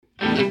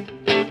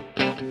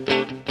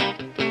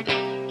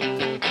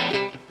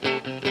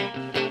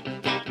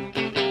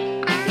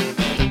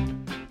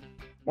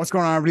What's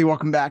going on, everybody?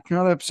 Welcome back to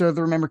another episode of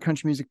the Remember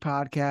Country Music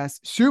Podcast.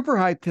 Super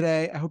hyped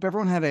today. I hope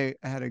everyone had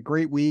a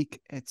great week.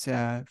 It's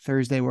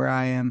Thursday where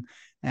I am,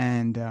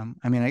 and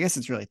I guess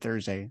it's really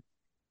Thursday.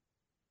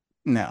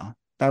 No,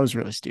 that was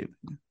really stupid.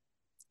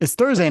 It's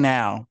Thursday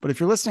now, but if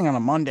you're listening on a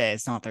Monday,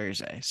 it's not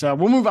Thursday. So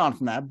we'll move on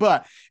from that.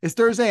 But it's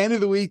Thursday, end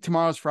of the week.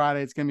 Tomorrow's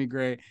Friday. It's gonna be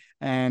great,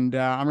 and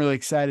I'm really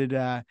excited.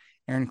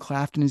 Aaron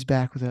Clafton is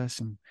back with us,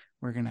 and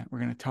we're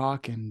gonna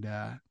talk and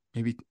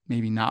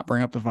maybe not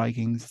bring up the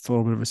Vikings. It's a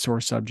little bit of a sore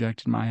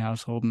subject in my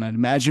household, and I'd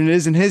imagine it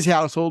is in his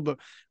household. But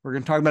we're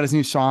gonna talk about his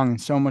new song and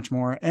so much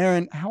more.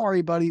 Aaron, how are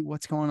you, buddy?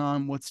 What's going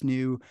on? What's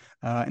new?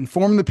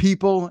 Inform the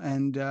people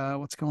and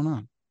what's going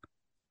on.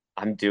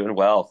 I'm doing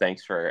well.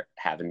 Thanks for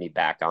having me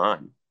back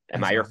on.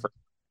 Am I your Excellent.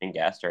 first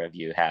guest, or have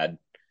you had?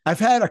 I've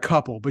had a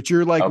couple, but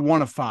you're like Oh,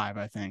 one of five,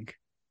 I think.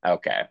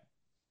 okay.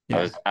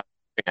 Yeah, I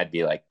think I'd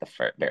be like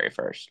the very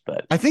first,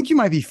 but I think you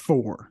might be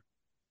four,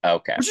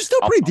 okay. which is still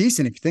I'll, pretty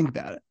decent if you think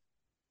about it.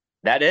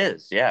 that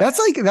is, yeah. That's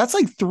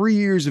like 3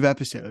 years of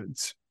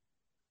episodes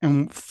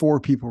and four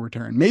people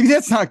return. Maybe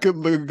that's not good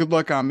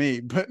luck on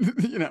me, but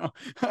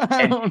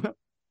I And don't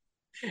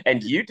know.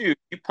 you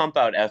pump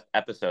out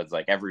episodes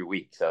like every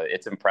week, so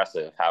it's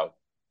impressive how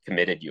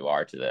committed you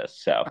are to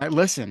this. So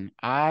Listen,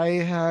 I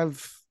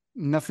have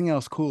nothing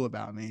else cool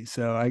about me,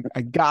 so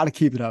I gotta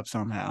keep it up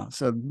somehow.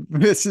 So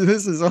this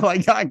is all I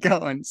got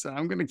going. So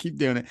I'm gonna keep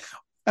doing it.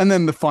 And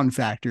then the fun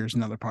factor is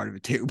another part of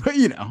it too. But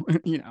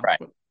right.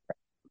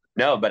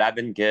 No, but I've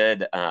been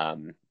good.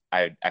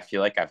 I feel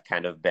like I've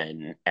kind of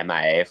been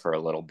MIA for a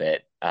little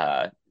bit.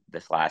 I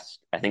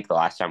think the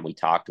last time we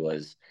talked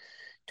was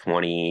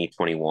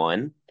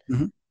 2021.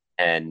 Mhm.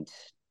 And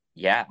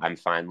yeah, I'm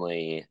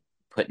finally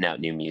putting out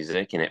new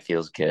music and it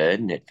feels good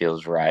and it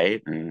feels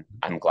right. And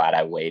I'm glad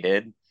I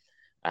waited.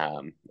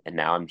 And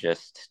now I'm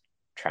just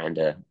trying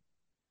to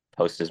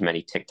post as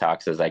many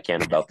TikToks as I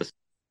can about this.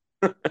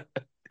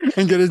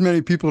 And get as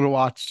many people to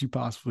watch as you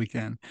possibly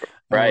can. I love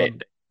Right.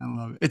 it. I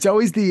love it. It's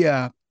always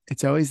the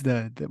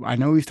I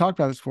know we've talked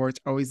about this before. It's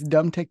always the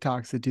dumb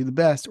TikToks that do the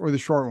best or the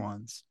short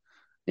ones.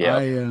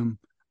 Yep.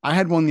 I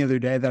had one the other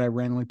day that I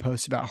randomly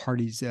posted about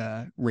Hardy's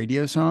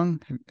radio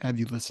song. Have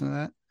you listened to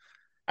that?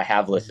 I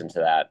have listened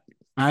to that.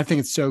 I think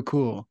it's so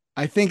cool.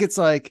 I think it's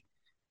like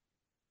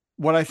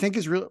what I think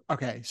is really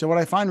okay. So what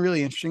I find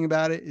really interesting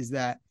about it is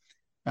that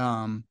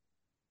um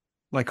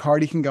like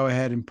Hardy can go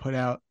ahead and put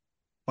out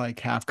like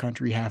half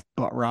country, half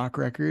butt rock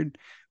record.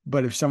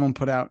 But if someone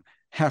put out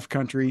half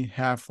country,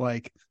 half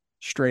like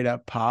straight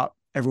up pop,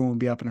 everyone would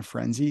be up in a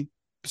frenzy.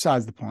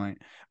 Besides the point.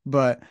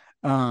 But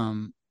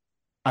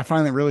I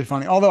find that really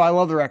funny. Although I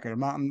love the record.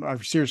 I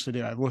seriously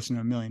do. I've listened to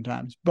it a million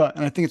times.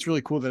 And I think it's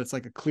really cool that it's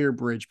like a clear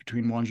bridge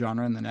between one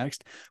genre and the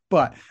next.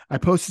 But I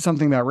posted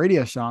something about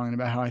Radio Song and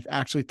about how I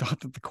actually thought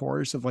that the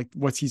chorus of like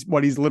what he's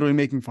literally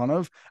making fun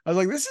of. I was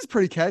like, this is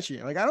pretty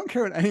catchy. Like, I don't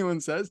care what anyone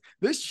says.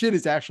 This shit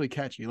is actually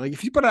catchy. Like,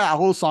 if you put out a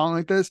whole song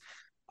like this,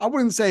 I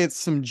wouldn't say it's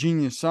some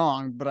genius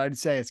song, but I'd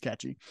say it's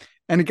catchy.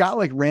 And it got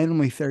like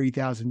randomly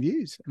 30,000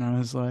 views. And I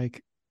was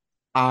like,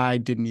 I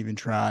didn't even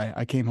try.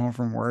 I came home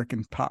from work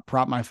and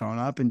propped my phone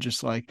up and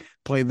just like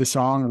played the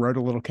song, wrote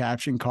a little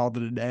caption, called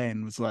it a day,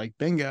 and was like,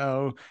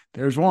 bingo,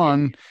 there's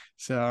one.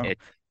 So It,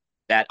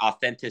 that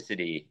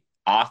authenticity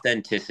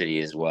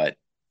is what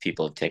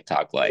people of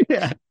TikTok like.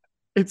 yeah,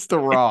 it's the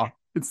raw.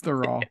 It's the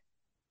raw.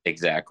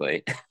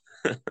 Exactly.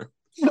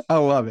 I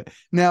love it.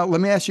 Now,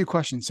 let me ask you a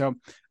question. So,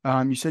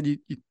 you said you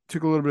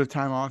took a little bit of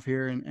time off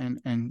here,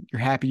 and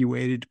you're happy you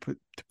waited to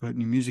put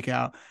new music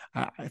out.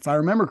 If I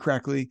remember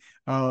correctly,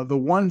 the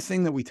one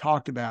thing that we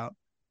talked about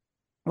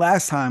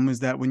last time was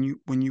that when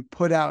you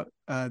put out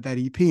that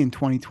EP in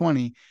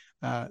 2020,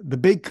 the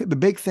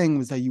big thing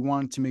was that you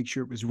wanted to make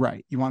sure it was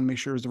right. You want to make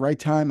sure it was the right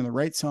time and the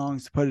right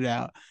songs to put it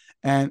out.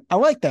 And I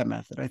like that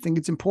method. I think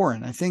it's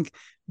important. I think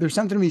there's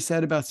something to be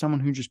said about someone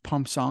who just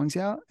pumps songs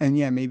out. And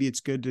yeah, maybe it's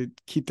good to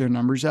keep their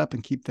numbers up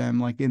and keep them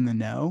like in the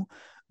know.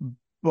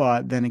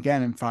 But then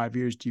again, in 5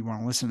 years, do you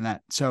want to listen to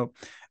that? So,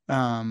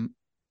 um,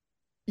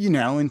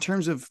 in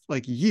terms of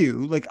like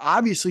like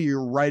obviously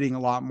you're writing a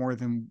lot more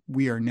than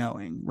we are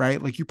knowing,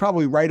 right? Like you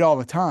probably write all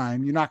the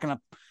time. You're not going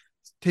to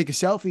take a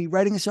selfie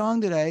writing a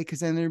song today because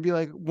then there'd be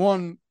like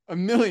a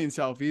million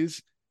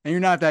selfies and you're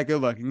not that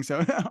good looking.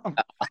 So I'm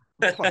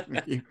fucking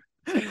with you.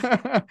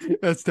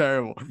 That's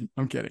terrible.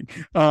 I'm kidding.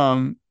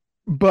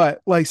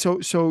 But like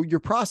so your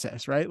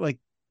process, right? Like,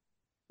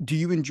 do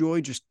you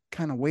enjoy just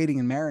kind of waiting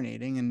and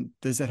marinating? And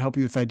does that help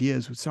you with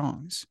ideas with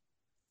songs?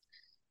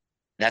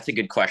 That's a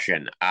good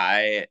question.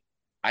 I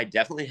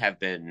definitely I've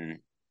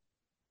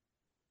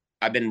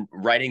been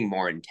writing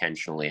more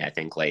intentionally, I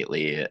think,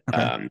 lately.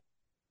 Okay.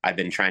 I've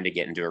been trying to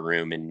get into a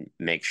room and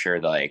make sure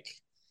that, like,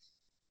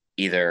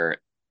 either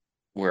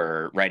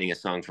we're writing a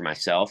song for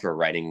myself or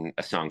writing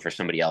a song for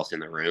somebody else in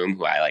the room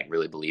who I like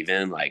really believe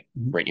in. Like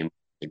Mhm. Brittany is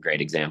a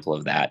great example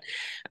of that.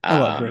 I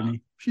love Um,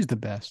 Brittany. She's the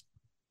best.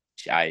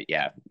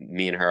 yeah,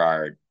 me and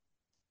her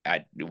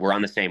we're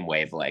on the same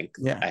wavelength.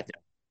 Yeah.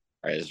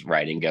 as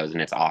writing goes,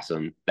 and it's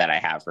awesome that I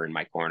have her in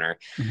my corner.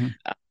 Mhm.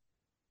 Uh,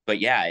 but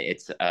yeah,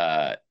 it's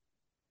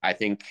I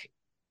think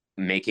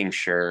making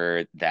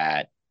sure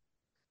that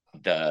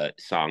the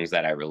songs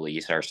that I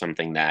release are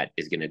something that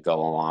is going to go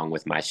along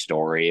with my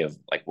story of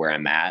like where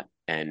I'm at.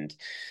 And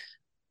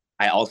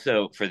I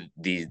also, for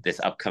this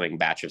upcoming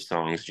batch of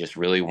songs, just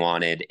really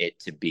wanted it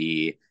to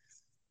be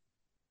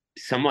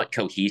somewhat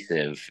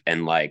cohesive.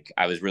 And like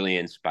I was really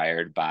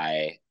inspired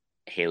by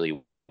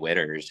Haley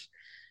Witters,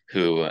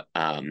 who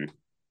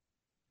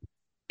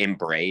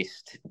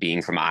embraced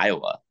being from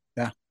Iowa.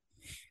 Yeah,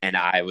 And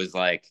I was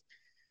like,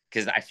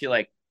 because I feel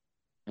like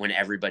when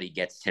everybody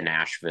gets to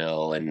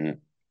Nashville and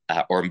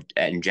or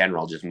in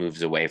general just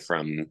moves away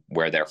from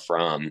where they're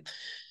from,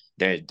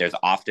 there's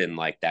often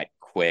like that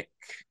quick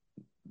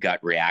gut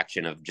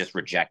reaction of just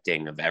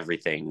rejecting of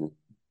everything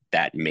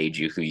that made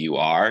you who you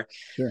are.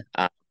 sure.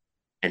 Uh,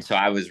 and so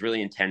I was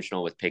really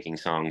intentional with picking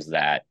songs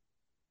that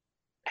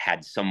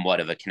had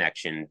somewhat of a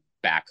connection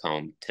back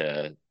home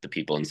to the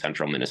people in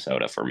central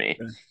Minnesota for me.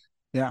 Sure.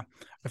 Yeah,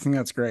 I think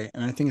that's great.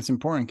 And I think it's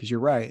important because you're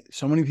right.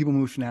 So many people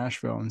move to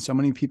Nashville and so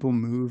many people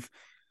move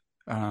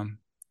um,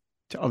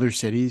 to other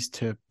cities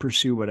to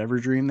pursue whatever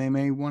dream they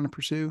may want to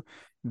pursue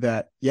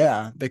that,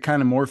 yeah, they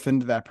kind of morph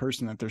into that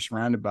person that they're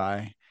surrounded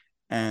by.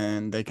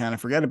 And they kind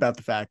of forget about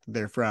the fact that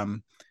they're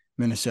from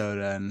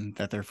Minnesota and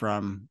that they're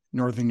from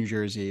Northern New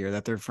Jersey or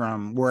that they're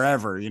from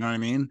wherever, you know what I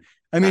mean?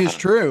 I mean, it's Uh-huh.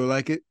 true.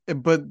 Like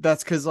but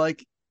that's because,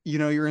 like,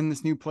 you're in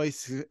this new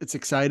place. It's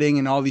exciting.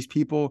 And all these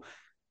people,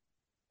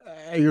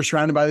 you're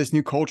surrounded by this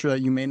new culture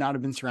that you may not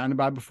have been surrounded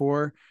by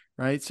before,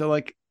 right? So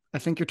like I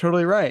think you're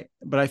totally right,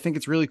 but I think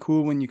it's really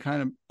cool when you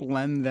kind of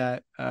blend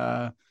that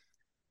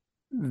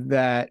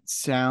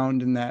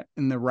sound and that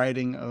in the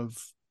writing of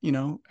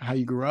how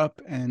you grew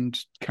up and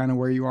kind of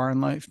where you are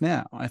in life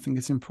now. I think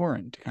it's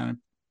important to kind of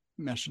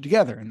mesh it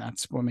together, and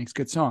that's what makes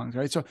good songs,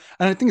 right? So,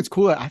 and I think it's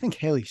cool. I think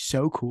Haley's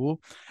so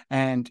cool,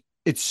 and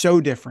it's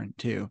so different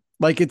too.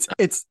 Like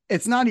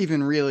it's not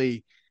even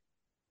really.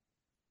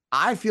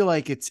 I feel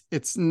like it's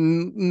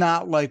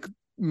not like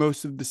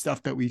most of the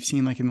stuff that we've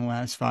seen like in the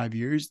last 5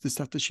 years, the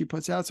stuff that she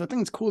puts out. So I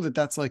think it's cool that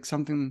that's like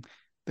something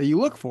that you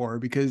look for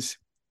because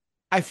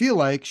I feel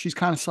like she's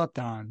kind of slept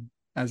on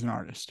as an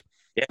artist.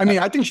 I Yeah. mean,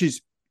 I think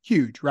she's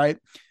huge, right?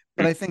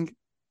 But I think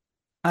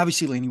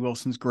obviously Lainey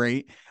Wilson's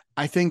great.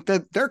 I think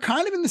that they're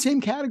kind of in the same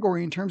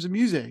category in terms of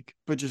music,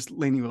 but just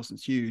Lainey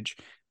Wilson's huge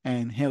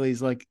and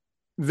Haley's like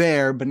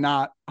there, but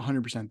not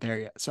 100% there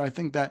yet. So I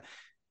think that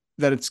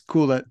it's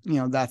cool that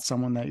that's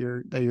someone that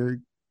you're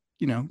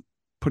you know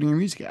putting your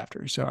music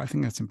after. So I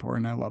think that's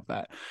important. I love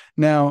that.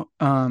 Now,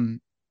 in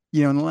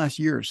the last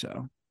year or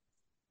so,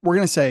 we're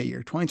gonna say a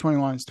year,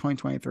 2021 is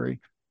 2023,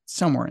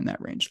 somewhere in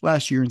that range.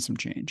 Last year and some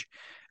change.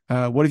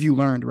 What have you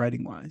learned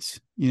writing wise?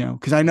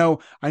 Because I know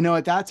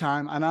at that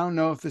time, and I don't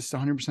know if this is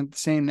 100% the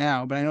same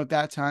now, but I know at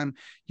that time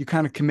you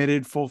kind of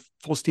committed full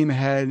steam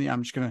ahead.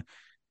 I'm just gonna,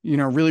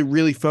 really,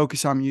 really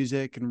focus on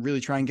music and really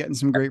try and get in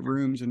some great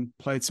rooms and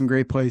play at some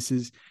great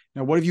places.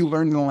 Now, what have you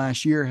learned in the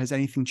last year? Has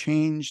anything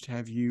changed?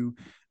 Have you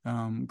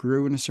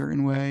grew in a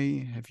certain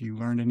way? Have you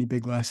learned any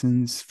big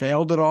lessons?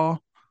 Failed at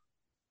all?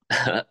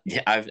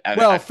 Yeah,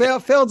 Well, I've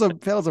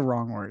failed's a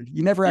wrong word.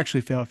 You never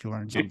actually fail if you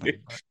learn something.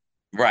 But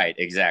right,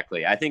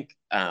 exactly. I think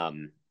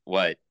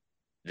what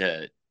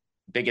the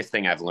biggest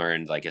thing I've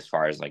learned, like as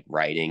far as like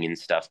writing and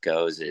stuff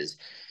goes, is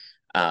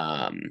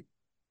um,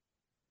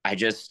 I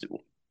just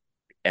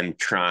am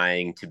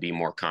trying to be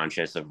more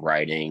conscious of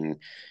writing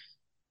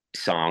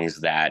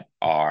songs that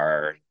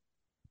are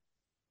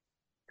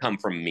come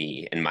from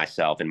me and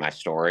myself and my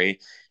story,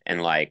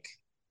 and like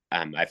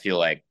I feel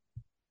like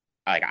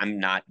I'm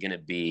not gonna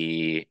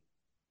be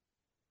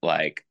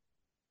like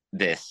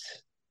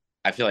this.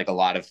 I feel like a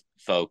lot of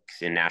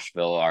folks in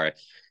Nashville are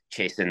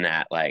chasing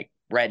that like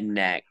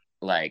redneck,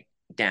 like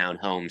down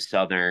home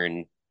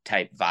Southern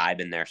type vibe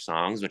in their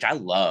songs, which I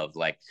love.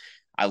 Like,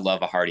 I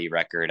love a Hardy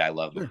record. I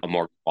love sure. a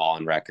Morgan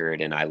Wallen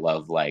record, and I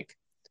love like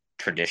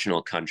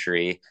traditional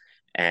country.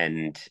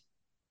 And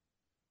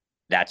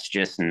that's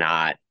just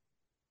not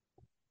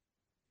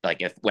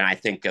like if when I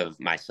think of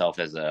myself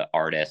as an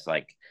artist,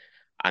 like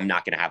I'm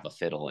not going to have a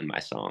fiddle in my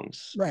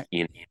songs. Right.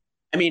 You know,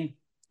 I mean,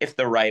 if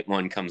the right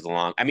one comes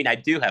along, I mean, I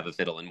do have a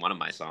fiddle in one of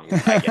my songs.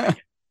 I get.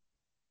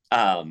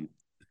 Um,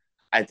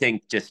 I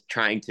think just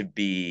trying to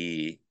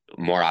be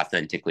more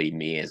authentically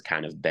me has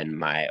kind of been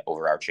my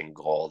overarching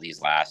goal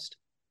these last.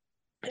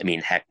 I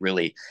mean, heck,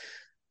 really,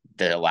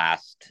 the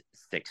last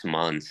 6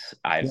 months,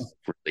 I've Yeah.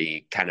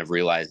 really kind of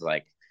realized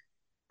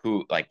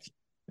who like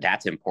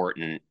that's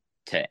important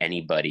to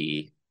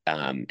anybody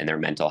and their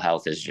mental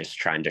health is just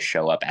trying to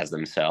show up as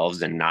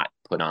themselves and not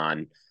put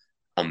on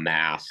a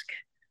mask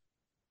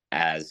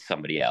as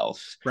somebody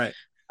else. Right.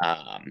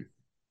 Um,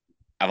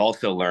 I've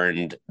also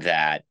learned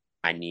that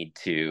I need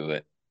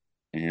to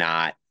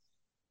not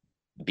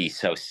be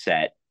so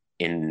set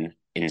in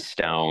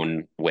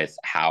stone with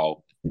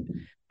how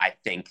I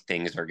think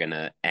things are going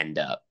to end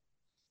up.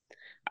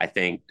 I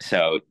think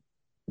so.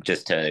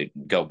 Just to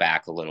go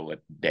back a little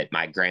bit,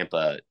 my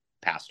grandpa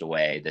passed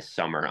away this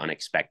summer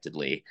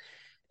unexpectedly,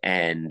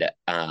 and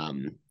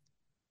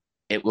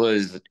it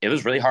was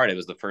really hard. It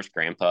was the first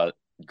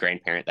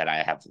grandparent that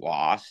I have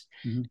lost,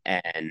 Mm-hmm.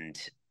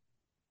 and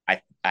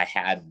I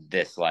had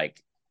this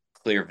like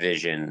clear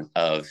vision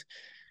of,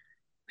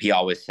 he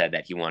always said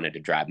that he wanted to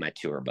drive my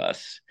tour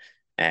bus,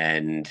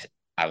 and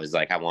I was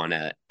like, I want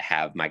to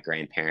have my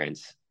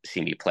grandparents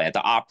see me play at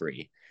the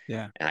Opry,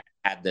 Yeah. and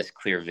I had this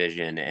clear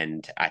vision.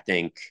 And I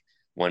think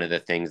one of the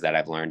things that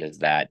I've learned is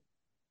that,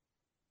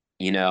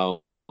 you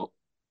know,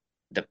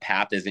 the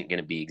path isn't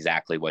going to be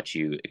exactly what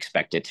you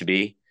expect it to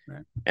be,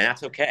 Right. and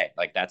that's okay.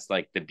 Like that's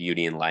like the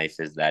beauty in life,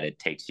 is that it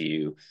takes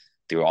you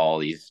through all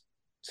these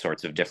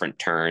sorts of different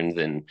turns,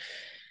 and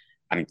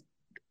I'm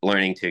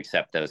learning to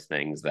accept those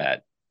things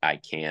that I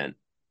can't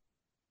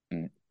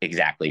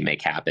exactly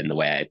make happen the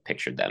way I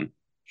pictured them.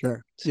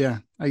 Sure. Yeah,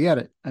 I get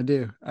it. I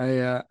do.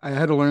 I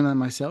had to learn that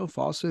myself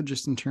also,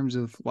 just in terms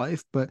of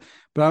life. But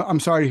I'm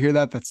sorry to hear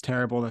that. That's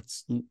terrible.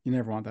 That's you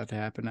never want that to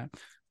happen. I've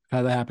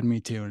had that happen to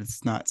me too, and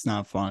it's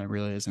not fun. It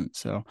really isn't.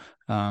 So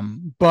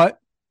but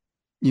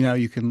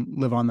you can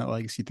live on that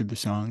legacy through the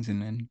songs,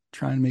 and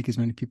try and make as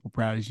many people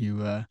proud as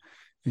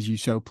you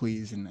so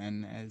please,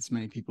 and as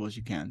many people as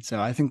you can. So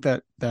I think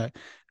that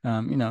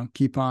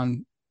keep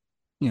on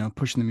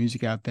pushing the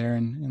music out there,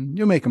 and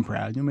you'll make them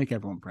proud. You'll make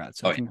everyone proud.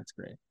 So I Oh yeah. think that's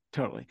great.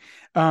 Totally.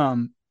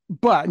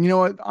 But you know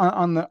what,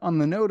 on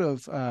the note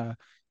of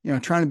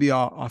trying to be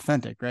all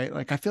authentic, right?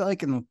 Like I feel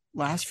like in the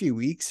last few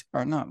weeks,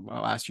 or not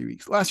last few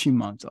weeks, last few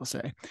months, I'll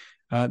say,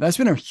 that's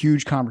been a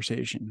huge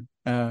conversation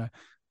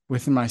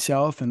within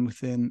myself and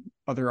within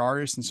other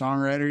artists and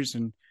songwriters,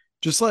 and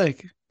just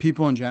like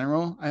people in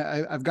general.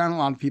 I've gotten a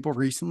lot of people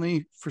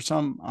recently, for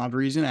some odd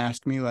reason,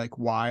 ask me like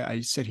why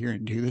I sit here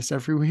and do this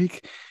every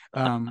week.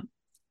 Um,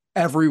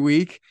 every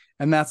week.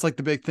 And that's like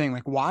the big thing.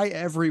 Like, why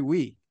every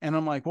week? And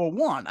I'm like, well,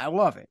 one, I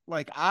love it.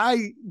 Like,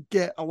 I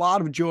get a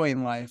lot of joy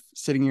in life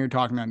sitting here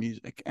talking about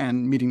music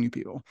and meeting new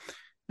people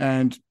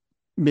and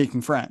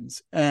making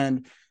friends.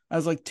 And I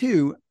was like,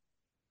 two,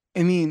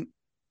 I mean,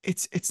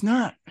 it's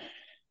not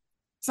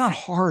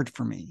hard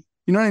for me.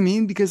 You know what I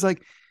mean? Because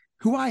like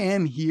who I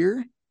am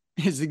here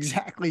is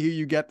exactly who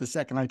you get the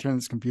second I turn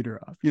this computer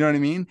off. You know what I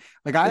mean?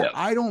 Like Yeah.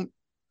 I don't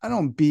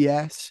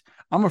BS.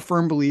 I'm a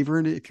firm believer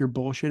in it. If you're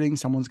bullshitting,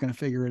 someone's going to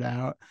figure it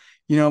out.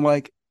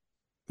 Like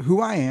who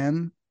I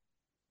am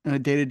on a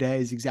day to day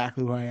is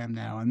exactly who I am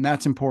now. And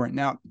that's important.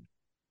 Now,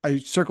 I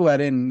circle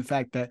that in the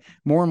fact that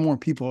more and more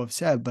people have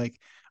said, like,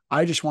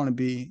 I just want to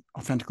be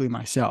authentically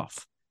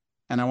myself.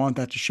 And I want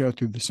that to show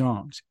through the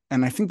songs.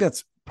 And I think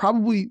that's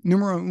probably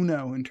numero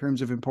uno in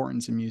terms of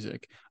importance in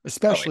music, Oh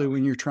especially yeah.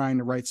 when you're trying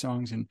to write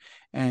songs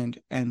and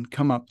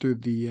come up through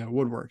the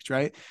woodworks,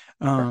 right?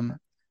 Right.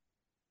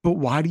 But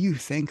why do you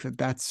think that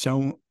that's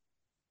so,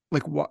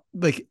 like, what,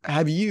 like,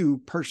 have you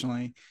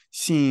personally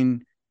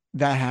seen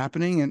that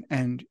happening?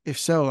 And if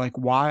so, like,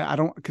 why?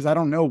 Because I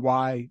don't know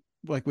why,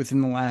 like,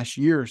 within the last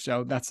year or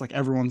so, that's like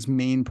everyone's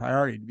main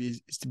priority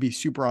is to be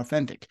super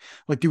authentic.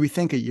 Like, do we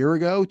think a year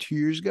ago, 2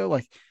 years ago,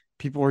 like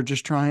people were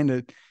just trying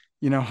to,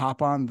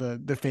 hop on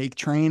the fake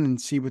train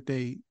and see what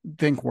they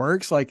think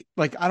works? Like,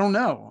 I don't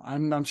know.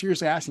 I'm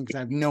seriously asking because I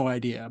have no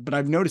idea, but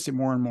I've noticed it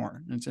more and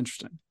more. And it's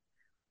interesting.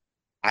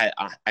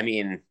 I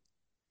mean,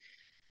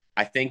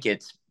 I think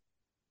it's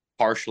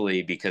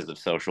partially because of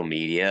social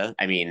media.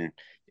 I mean,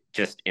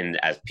 just in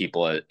as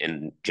people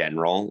in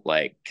general,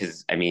 like,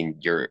 because I mean,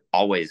 you're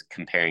always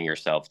comparing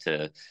yourself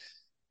to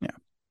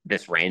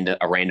this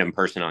random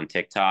person on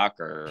TikTok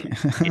or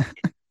Yeah.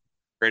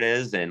 it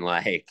is, and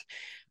like,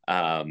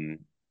 um,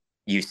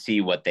 you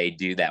see what they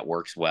do that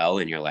works well,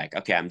 and you're like,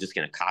 okay, I'm just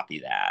gonna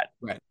copy that.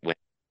 Right.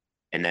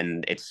 And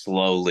then it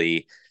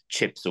slowly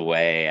chips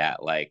away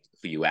at like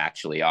who you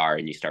actually are,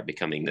 and you start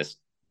becoming this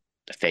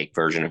fake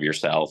version of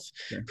yourself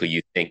Sure. who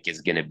you think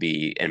is going to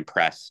be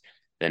impress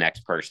the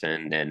next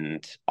person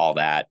and all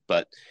that.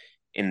 But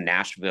in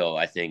Nashville,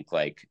 I think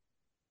like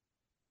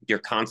you're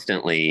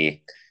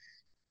constantly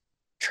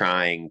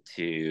trying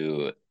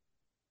to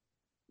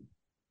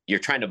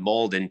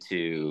mold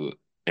into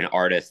an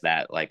artist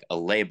that like a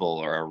label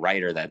or a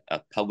writer that a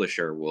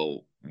publisher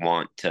will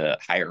want to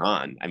hire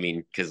on. I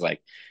mean, because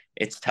like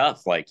it's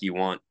tough. Like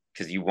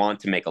because you want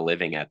to make a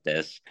living at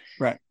this,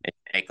 Right. and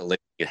to make a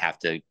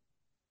living,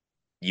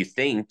 you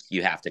think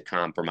you have to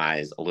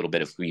compromise a little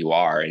bit of who you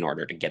are in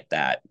order to get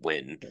that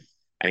win.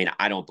 I mean,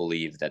 I don't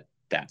believe that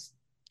that's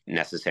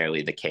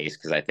necessarily the case,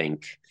 because I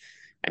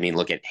mean,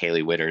 look at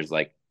Haley Witters,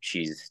 like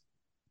she's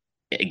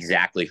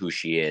exactly who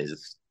she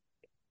is.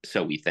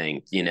 So we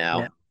think,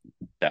 Yeah.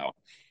 so.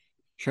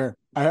 Sure.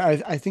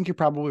 I think you're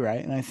probably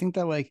right. And I think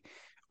that like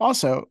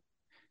also,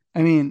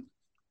 I mean,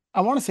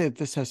 I want to say that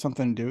this has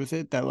something to do with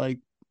it, that like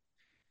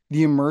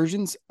the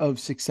emergence of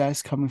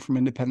success coming from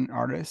independent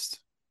artists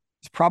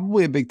is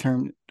probably a big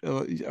term,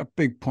 a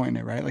big point in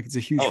it, right? Like it's a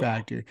huge Oh,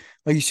 factor.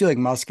 Like you see like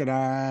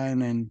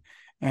Muscadine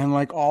And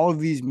like all of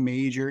these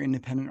major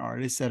independent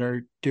artists that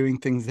are doing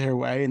things their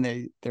way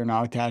and they're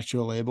not attached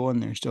to a label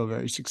and they're still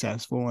very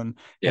successful and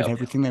have Yep.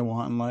 everything they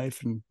want in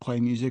life and play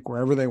music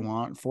wherever they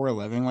want for a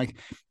living. Like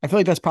I feel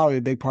like that's probably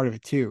a big part of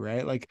it too,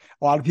 right? Like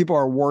a lot of people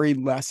are worried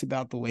less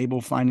about the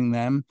label finding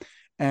them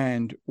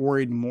and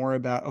worried more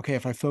about, okay,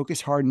 if I focus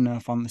hard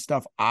enough on the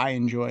stuff I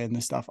enjoy and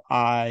the stuff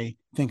I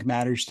think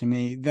matters to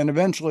me, then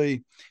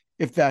eventually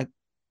if that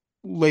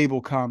label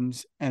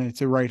comes and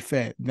it's a right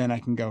fit, then I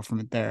can go from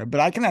it there.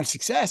 But I can have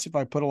success if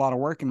I put a lot of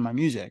work in my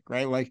music,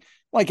 right? Like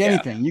Yeah.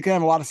 anything, you can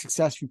have a lot of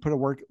success if you put a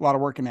lot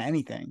of work into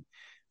anything.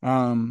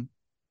 Um,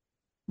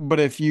 but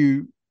if if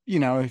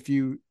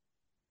you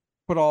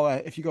put all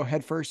that, if you go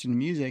head first into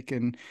music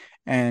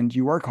and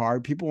you work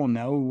hard, people will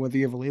know whether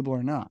you have a label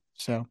or not.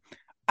 So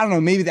I don't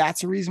know, maybe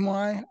that's the reason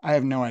why. I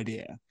have no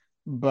idea.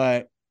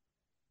 But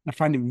I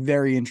find it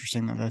very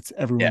interesting that that's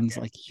Yeah. everyone's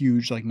like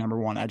huge, like number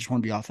one. I just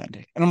want to be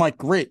authentic. And I'm like,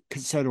 great,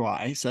 because so do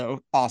I.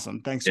 So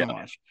awesome. Thanks so Yeah.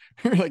 much.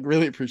 Like,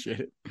 really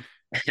appreciate it.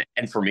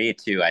 And for me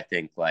too, I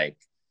think like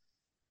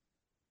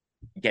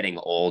getting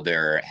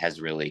older has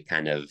really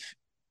kind of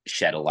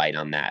shed a light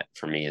on that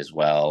for me as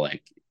well.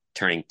 Like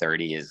turning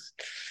 30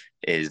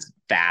 is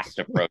fast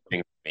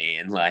approaching for me,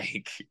 and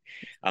like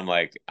I'm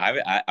like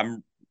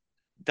I'm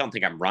don't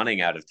think I'm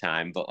running out of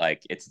time, but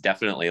like it's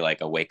definitely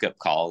like a wake up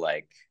call.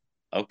 Like,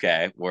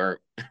 okay, where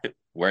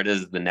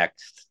does the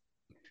next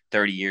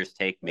 30 years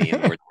take me,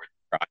 and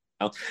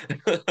where's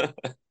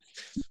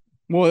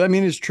Well, I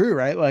mean, it's true,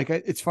 right? Like,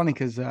 it's funny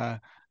because,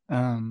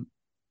 um,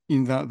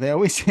 they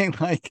always say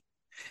like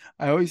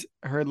I always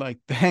heard like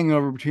the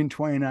hangover between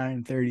 29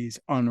 and 30 is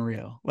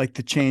unreal. Like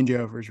the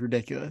changeover is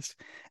ridiculous.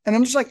 And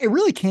I'm just like, it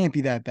really can't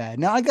be that bad.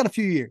 Now I got a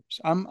few years.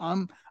 I'm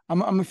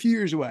a few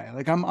years away.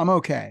 Like I'm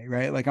okay,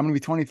 right? Like I'm gonna be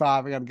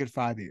 25. I got a good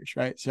 5 years,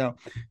 right? So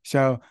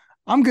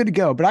I'm good to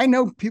go. But I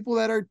know people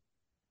that are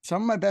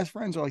some of my best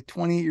friends are like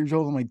 28 years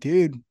old. I'm like,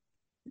 dude,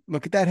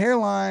 look at that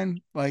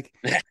hairline. Like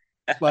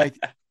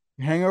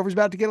hangover's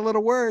about to get a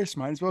little worse.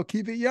 Might as well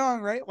keep it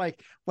young, right?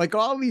 Like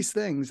all these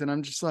things. And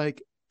I'm just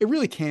like, it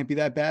really can't be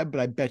that bad, but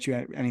I bet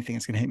you anything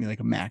it's gonna hit me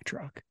like a Mack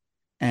truck.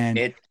 And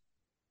it?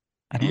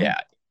 I don't know. Yeah,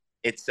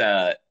 it's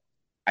I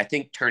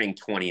think turning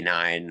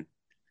 29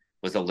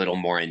 was a little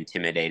more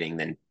intimidating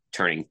than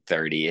turning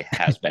 30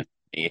 has been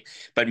for me.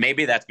 But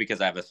maybe that's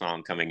because I have a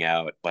song coming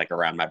out like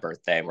around my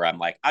birthday where I'm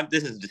like,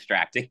 this is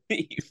distracting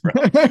me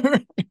from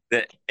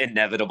the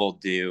inevitable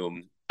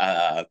doom.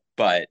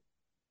 But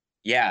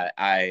yeah,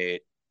 I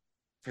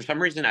for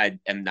some reason I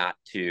am not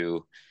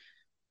too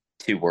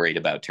worried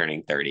about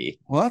turning 30.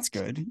 Well, that's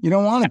good. You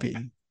don't want to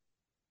be.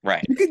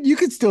 Right. You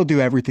could still do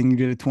everything you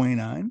did at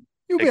 29.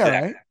 You'll be all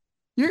Exactly.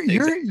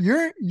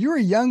 right. You're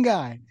a young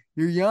guy.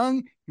 You're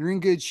young, you're in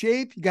good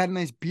shape, you got a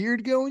nice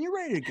beard going, you're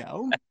ready to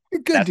go.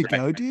 You're good That's to right.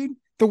 go, dude.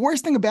 The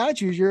worst thing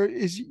about you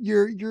is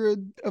you're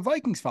a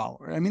Vikings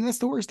follower. I mean, that's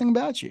the worst thing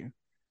about you.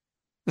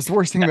 That's the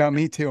worst thing about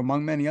me too,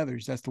 among many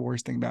others. That's the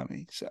worst thing about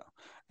me. So,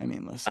 I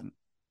mean, listen.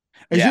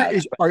 Is your Yeah.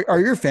 is are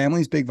your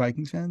families big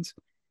Vikings fans?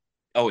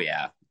 Oh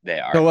yeah,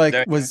 they So are. like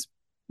They're was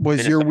your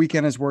Minnesota.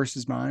 weekend as worse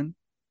as mine?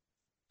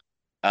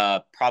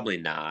 Probably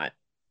not.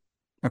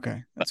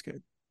 Okay, that's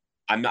good.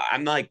 I'm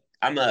like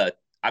I'm a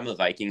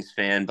Vikings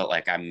fan, but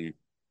like I'm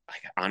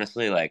like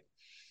honestly like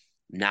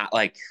not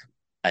like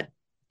a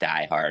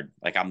diehard.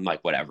 Like I'm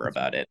like whatever That's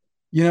right. about it.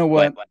 You know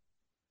What? what?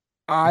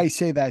 I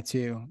say that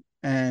too.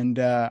 And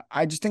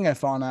I just think I've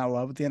fallen out of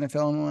love with the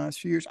NFL in the last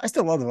few years. I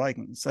still love the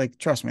Vikings. Like,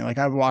 trust me, like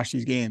I've watched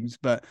these games,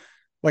 but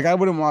like I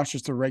wouldn't watch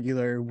just a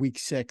regular week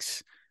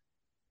 6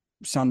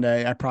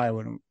 Sunday. I probably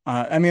wouldn't.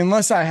 I mean,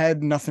 unless I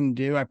had nothing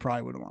to do, I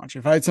probably wouldn't watch.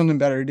 If I had something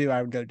better to do,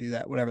 I would go do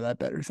that, whatever that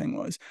better thing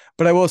was.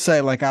 But I will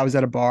say, like, I was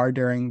at a bar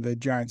during the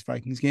Giants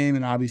Vikings game,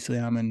 and obviously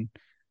we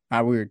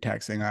were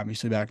texting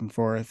obviously back and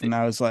forth. And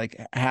I was like,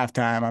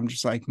 halftime, I'm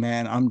just like,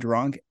 man, I'm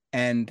drunk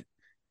and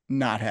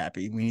not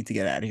happy. We need to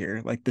get out of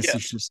here. Like, this Yeah.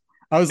 is just,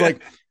 I was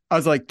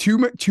like,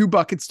 two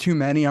buckets too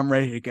many. I'm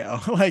ready to go.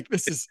 Like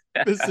this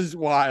is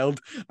wild.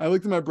 I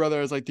looked at my brother.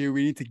 I was like, dude,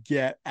 we need to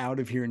get out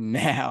of here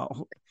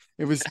now.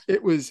 It was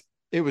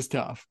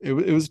tough. It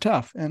was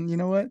tough. And you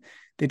know what?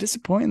 They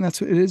disappoint. And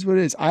that's what it is. What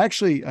it is. I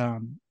actually I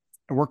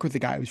work with a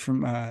guy who's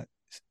from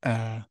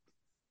uh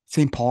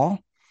St. Paul,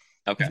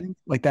 I Okay. think,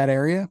 like that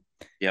area,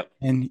 Yep.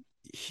 and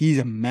he's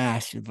a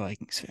massive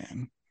Vikings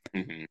fan.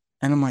 Hmm.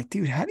 And I'm like,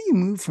 dude, how do you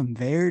move from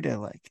there to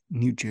like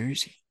New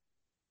Jersey?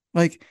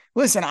 Like,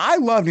 listen, I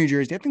love New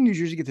Jersey. I think New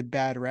Jersey gets a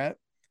bad rep.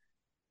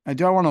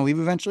 Do I want to leave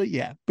eventually?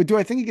 Yeah. But do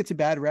I think it gets a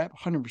bad rep?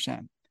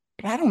 100%.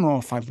 But I don't know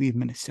if I leave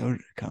Minnesota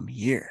to come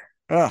here.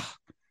 Ugh.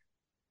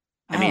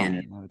 I I don't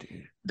mean, know,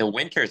 dude. the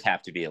winters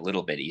have to be a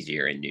little bit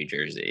easier in New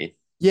Jersey.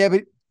 Yeah,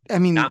 but I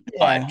mean, Not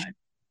yeah. much,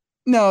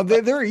 No,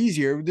 but they're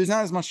easier. There's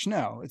not as much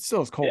snow. It's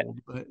still as yeah. cold,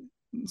 but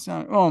it's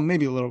not, well,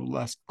 maybe a little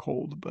less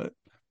cold, but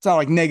it's not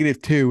like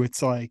 -2.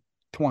 It's like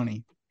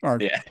 20 or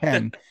Yeah.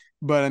 10.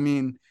 But I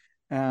mean,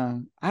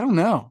 I don't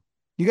know.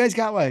 You guys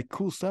got like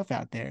cool stuff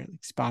out there, like We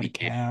spotted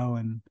do. cow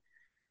and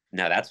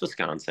No, that's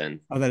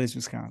Wisconsin. oh, that is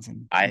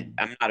Wisconsin. I'm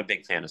not a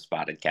big fan of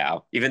spotted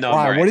cow, even though I'm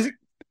Why? wearing What is it?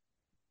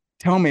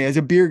 Tell me, as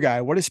a beer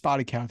guy, what does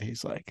Spotted Cow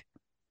taste like?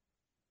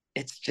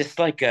 It's just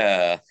like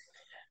a.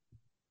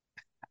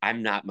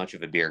 I'm not much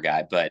of a beer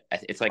guy, but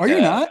it's Are like you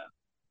a not?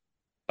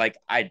 like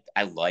I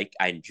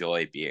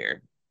enjoy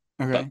beer,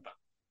 but Okay.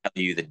 tell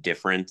you the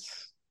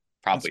difference,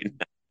 That's probably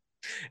not.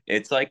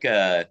 It's like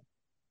a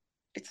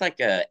it's like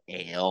a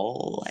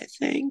ale, I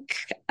think.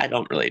 I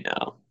don't really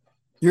know.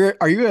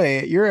 are you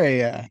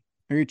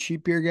a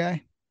cheap beer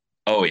guy?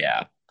 Oh yeah,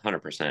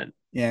 100%.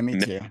 Yeah, me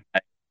too.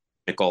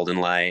 Golden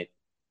Light,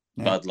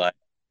 Yeah. Bud Light,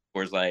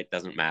 Coors Light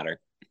doesn't matter.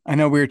 I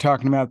know we were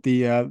talking about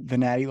the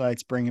Natty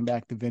Lights bringing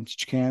back the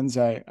vintage cans.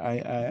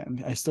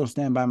 I still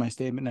stand by my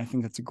statement. I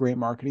think that's a great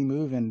marketing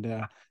move,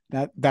 and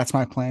that's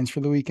my plans for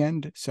the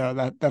weekend. So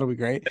that'll be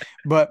great.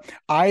 But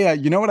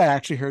you know what I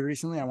actually heard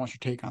recently? I want your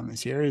take on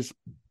this. Here is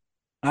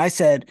I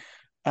said,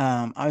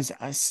 I was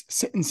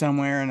sitting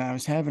somewhere and I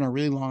was having a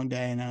really long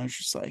day, and I was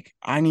just like,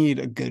 I need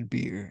a good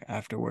beer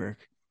after work.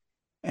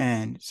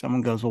 And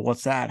someone goes, "Well,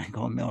 what's that?" I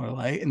go, "Miller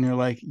Lite." And they're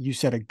like, "You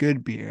said a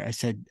good beer." I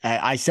said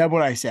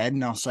what I said,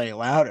 and I'll say it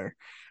louder.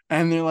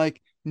 And they're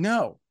like,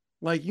 "No,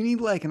 like you need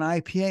like an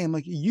IPA." I'm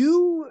like,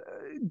 "You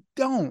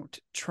don't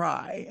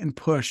try and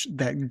push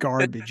that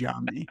garbage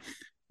on me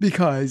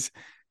because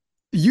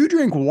you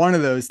drink one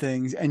of those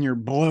things and you're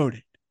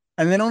bloated."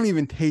 And they don't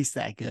even taste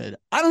that good.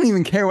 I don't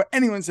even care what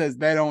anyone says.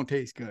 They don't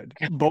taste good.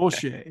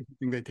 Bullshit. If you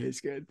think they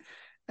taste good.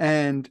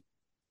 And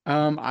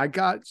I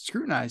got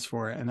scrutinized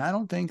for it, and I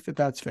don't think that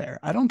that's fair.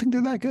 I don't think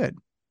they're that good.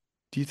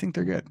 Do you think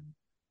they're good?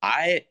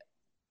 I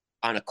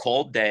on a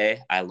cold day,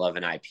 I love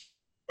an Okay,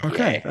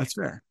 IPA. that's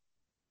fair.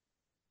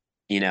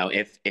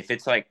 If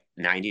it's like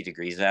 90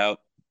 degrees out,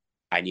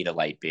 I need a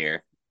light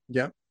beer.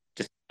 Yep.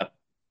 Just a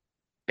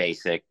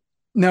basic.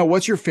 Now,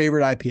 what's your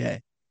favorite IPA?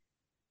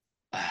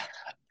 I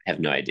have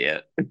no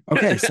idea.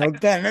 Okay, so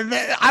then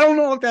I don't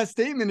know if that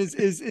statement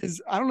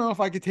is I don't know if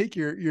I could take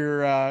your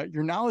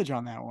knowledge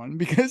on that one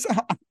because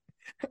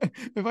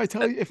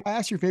if I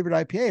ask your favorite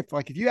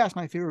IPA, if you ask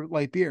my favorite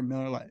light beer,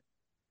 Miller Lite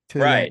to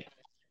the day. Right.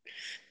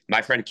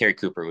 My friend Carrie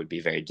Cooper would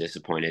be very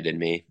disappointed in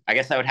me. I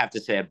guess I would have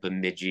to say a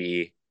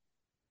Bemidji.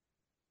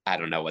 I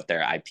don't know what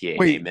their IPA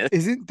Wait, name is.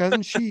 isn't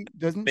doesn't she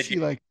Bemidji,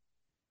 like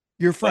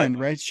your what? friend,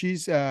 right?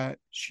 She's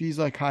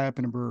like high up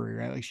in a brewery,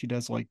 right? Like she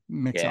does like Yeah.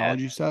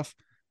 mixology stuff.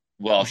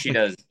 Well, It's she like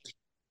does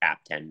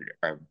tap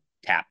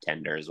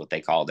tender is what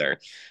they called her.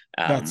 that's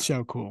Um,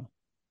 so cool.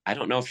 I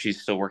don't know if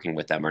she's still working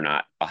with them or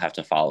not. I'll have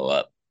to follow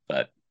up,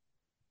 but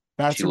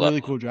That's she a loves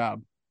really cool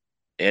job,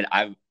 it.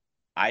 I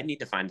need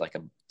to find like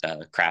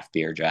a craft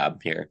beer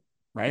job here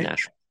in right?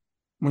 Nashville.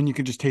 When you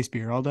can just taste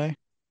beer all day. Like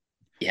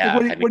Yeah, I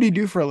mean, what do you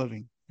do for a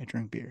living? I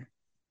drink beer.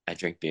 I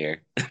drink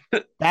beer. I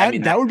That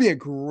mean that that would be a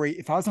great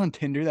if I was on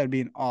Tinder, that'd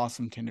be an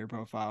awesome Tinder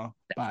profile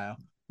bio.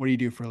 What do you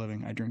do for a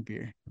living? I drink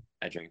beer.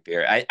 I drink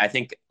beer. I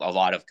think a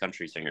lot of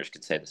country singers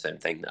could say the same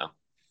thing though.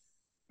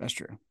 That's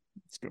true.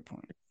 That's a good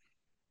point.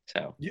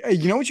 So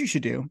You know what you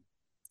should do?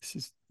 This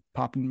is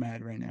popping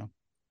mad right now.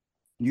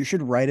 You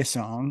should write a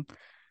song,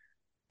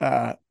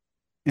 uh,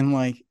 and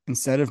like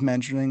instead of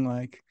mentioning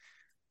like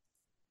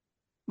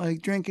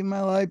drinking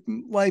my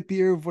light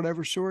beer of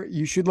whatever sort,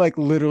 you should like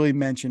literally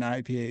mention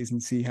IPAs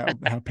and see how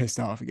pissed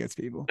off it gets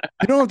people.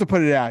 You don't have to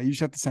put it out. You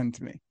just have to send it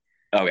to me.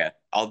 okay,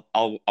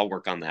 I'll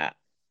work on that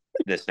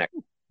this next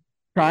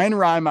Try week. and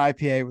rhyme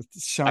IPA with I'm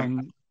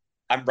sun,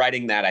 I'm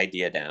writing that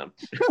idea down.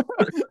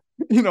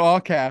 all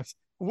caps.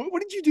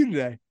 What did you do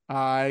today?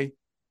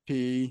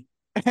 IPA.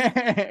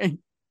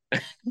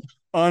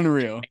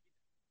 Unreal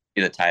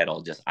The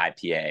title just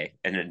IPA,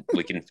 and then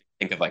we can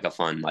think of like a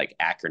fun like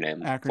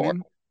acronym for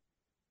acronym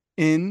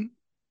in.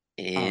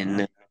 I don't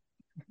know.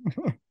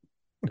 in.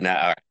 No,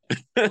 all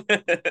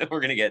right. We're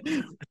gonna get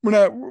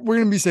We're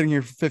gonna be sitting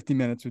here for 50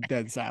 minutes with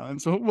dead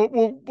silence. So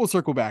we'll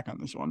circle back on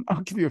this one.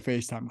 I'll give you a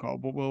FaceTime call,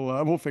 but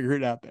we'll figure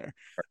it out there.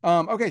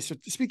 Okay, so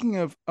speaking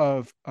of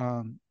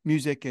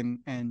music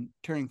and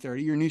turning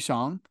 30, your new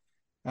song,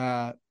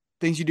 uh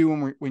things you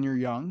do when you're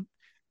young,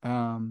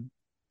 um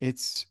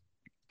it's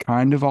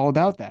kind of all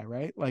about that,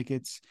 right? Like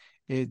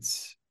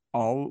it's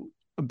all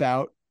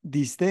about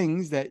these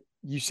things that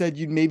you said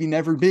you'd maybe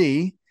never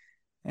be,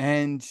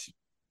 and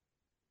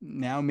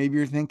now maybe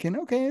you're thinking,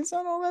 okay, it's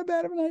not all that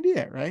bad of an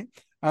idea, right?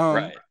 Um,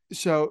 right.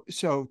 so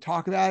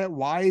talk about it.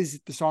 Why is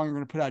it the song you're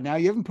going to put out now?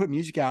 You haven't put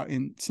music out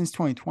in since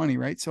 2020,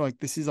 right? So like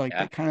this is like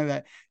Yeah. that kind of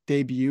that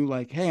debut,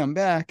 like, hey, I'm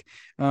back.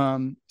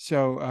 Who'd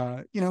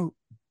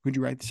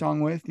you write the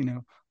song with?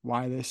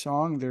 Why this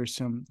song? There's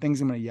some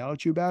things I'm going to yell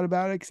at you about it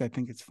because I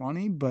think it's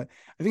funny, but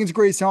I think it's a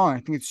great song. I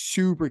think it's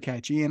super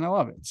catchy and I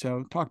love it.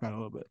 So talk about it a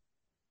little bit.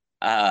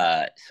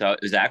 So it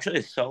was actually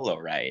a solo,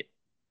 right?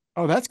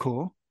 Oh, that's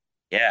cool.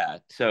 Yeah.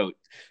 So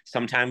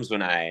sometimes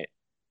when I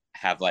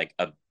have like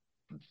a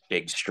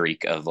big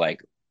streak of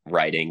like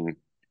writing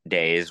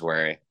days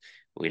where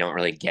we don't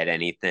really get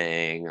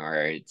anything or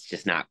it's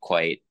just not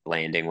quite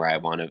landing where I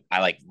want to, I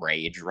like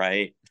rage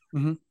write.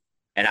 Mhm.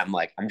 And I'm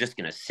like, I'm just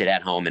gonna sit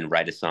at home and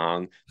write a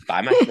song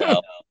by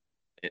myself.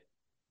 It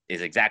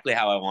is exactly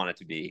how I want it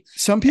to be.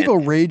 Some And people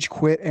rage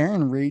quit.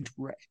 Aaron rage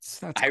writes.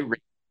 That's I cool.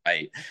 rage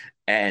write.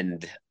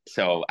 And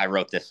so I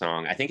wrote this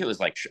song. I think it was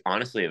like,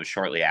 honestly, it was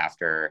shortly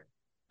after,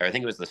 or I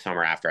think it was the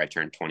summer after I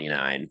turned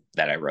 29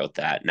 that I wrote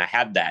that. And I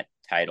had that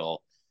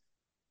title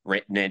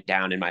written it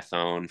down in my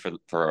phone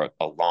for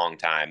a long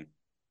time.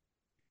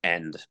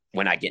 And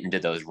when I get into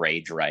those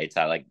rage writes,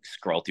 I like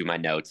scroll through my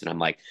notes and I'm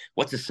like,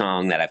 what's a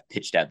song that I've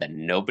pitched out that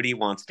nobody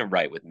wants to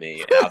write with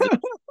me? And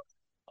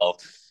I'll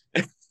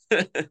just,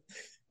 oh.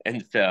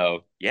 And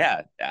so,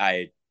 yeah,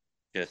 I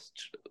just,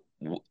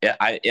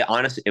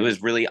 it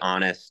was really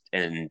honest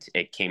and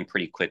it came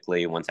pretty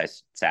quickly once I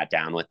sat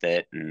down with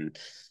it. And,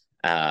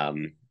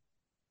 um,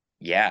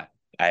 yeah,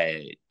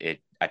 I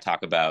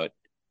talk about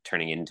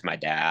turning into my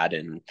dad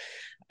and,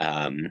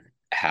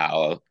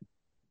 how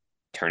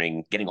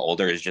getting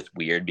older is just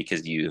weird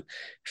because you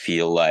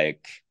feel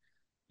like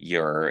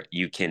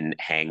you can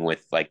hang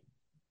with like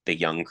the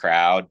young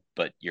crowd,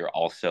 but you're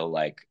also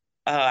like,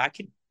 I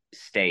could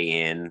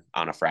stay in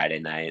on a Friday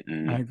night I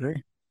and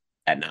agree.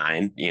 at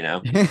 9,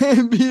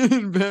 Be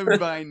in bed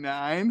by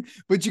 9,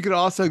 but you could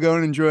also go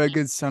and enjoy a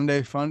good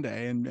Sunday fun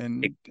day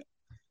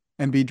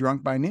and be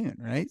drunk by noon,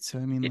 right? So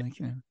I mean, Yeah,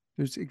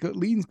 like, it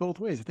leans both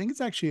ways. I think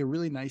it's actually a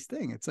really nice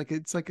thing. It's like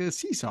a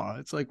seesaw.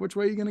 It's like, which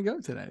way are you going to go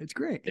today? It's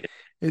great.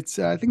 It's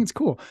I think it's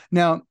cool.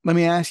 Now, let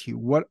me ask you,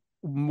 what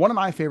one of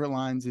my favorite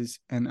lines is,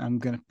 and I'm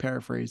going to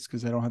paraphrase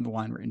because I don't have the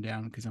line written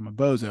down because I'm a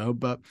bozo,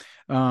 but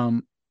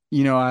um,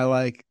 I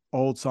like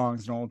old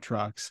songs and old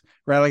trucks,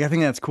 right? Like I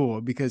think that's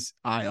cool because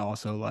I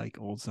also like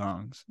old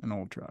songs and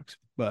old trucks.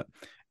 But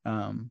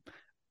um,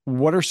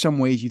 what are some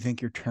ways you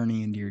think you're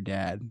turning into your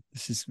dad?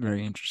 This is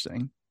very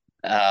interesting.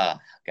 oh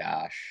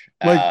gosh.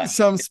 Like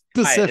some Is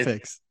my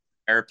specifics.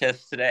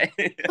 therapist today?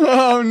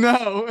 Oh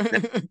no.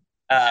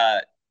 uh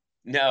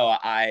no,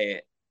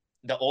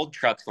 the old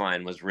trucks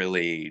line was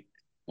really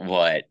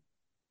what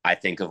I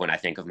think of when I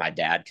think of my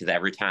dad, because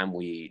every time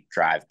we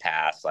drive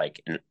past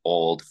like an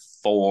old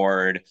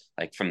Ford,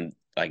 like from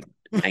like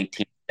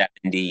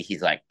 1970,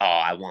 he's like, "Oh,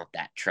 I want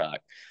that truck,"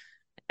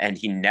 and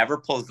he never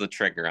pulls the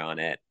trigger on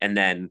it. And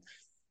then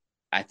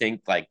I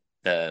think like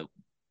now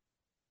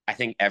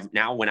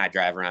when I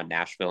drive around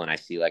Nashville and I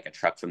see like a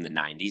truck from the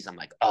 90s, I'm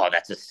like, "Oh,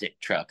 that's a sick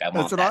truck. I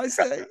That's want what that I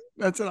truck." say.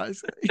 That's what I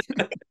say.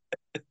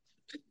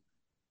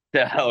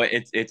 So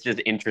it's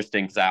just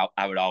interesting because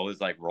I would always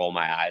like roll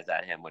my eyes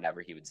at him whenever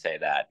he would say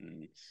that.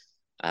 And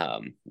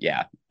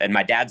yeah, and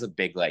my dad's a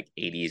big like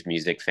 80s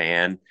music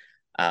fan.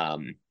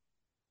 Um,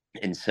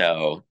 and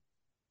so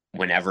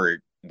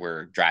whenever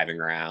we're driving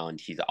around,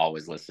 he's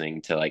always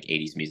listening to like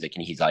 80s music,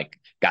 and he's like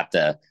got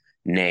the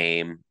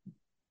name,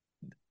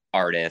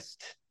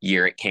 artist,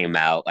 year it came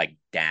out like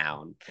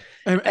down.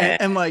 And, and,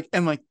 And and like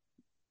and like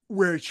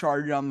where it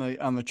charted on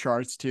the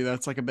charts too.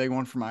 That's like a big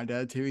one for my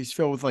dad too. He's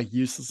filled with like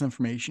useless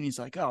information. He's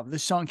like, oh,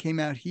 this song came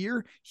out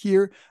here,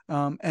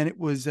 and it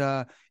was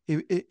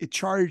it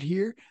charted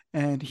here,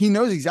 and he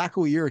knows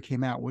exactly what year it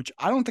came out, which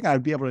I don't think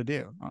I'd be able to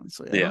do.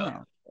 Honestly, I don't yeah,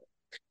 know.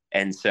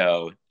 and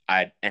so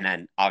and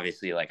then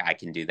obviously like I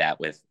can do that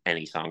with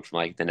any song from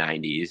like the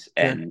 90s. Sure.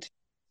 And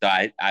so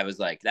I was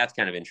like, that's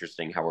kind of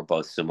interesting how we're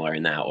both similar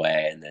in that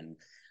way. And then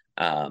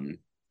um,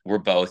 we're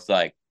both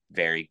like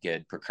very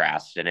good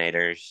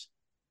procrastinators.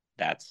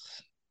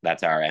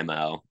 That's our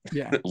MO.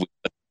 Yeah. We put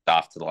it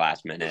off to the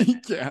last minute.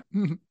 Yeah.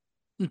 You're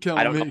I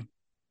telling don't know. me.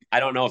 I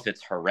don't know if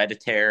it's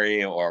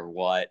hereditary or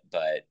what,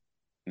 but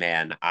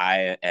man,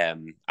 I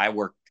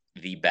work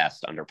the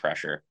best under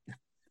pressure.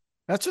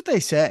 That's what they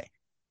say.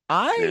 Yeah.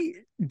 I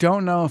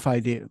don't know if I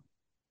do.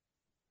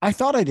 I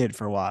thought I did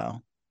for a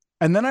while.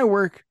 And then I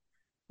work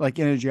like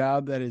in a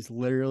job that is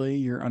literally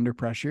you're under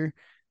pressure.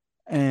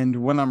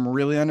 And when I'm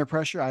really under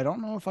pressure, I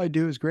don't know if I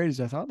do as great as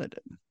I thought I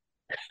did.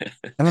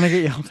 And then I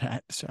get yelled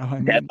at. So I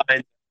mean,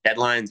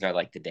 Deadlines are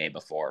like the day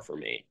before for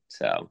me.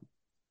 So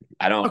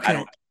I don't okay.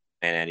 plan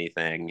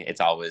anything.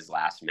 It's always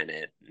last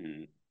minute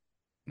and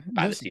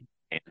by the seat Listen, of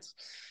my pants.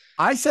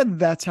 I said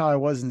that's how I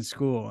was in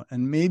school.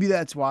 And maybe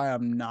that's why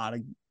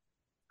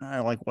I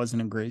like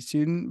wasn't a great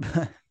student.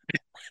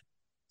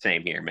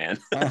 Same here, man.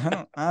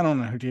 I don't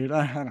know, dude.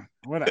 I don't know,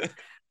 whatever.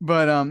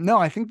 But no,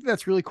 I think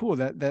that's really cool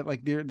that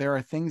like there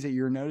are things that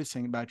you're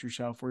noticing about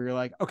yourself where you're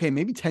like, okay,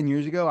 maybe 10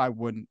 years ago I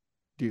wouldn't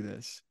do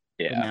this,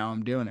 but Yeah. now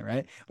I'm doing it,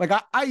 right? Like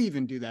I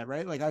even do that,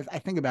 right? Like I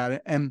think about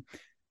it, and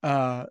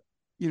uh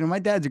my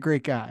dad's a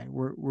great guy.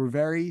 We're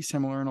very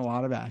similar in a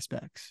lot of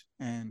aspects,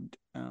 and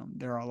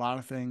there are a lot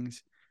of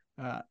things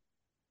uh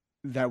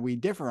that we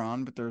differ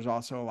on, but there's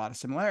also a lot of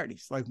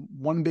similarities. Like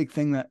one big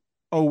thing that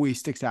always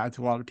sticks out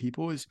to a lot of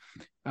people is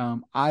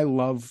I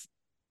love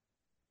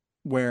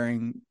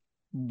wearing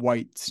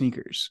white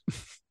sneakers.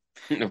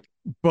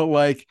 But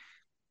like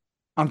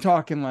I'm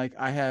talking like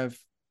I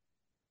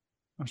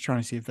was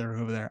trying to see if they're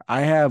over there.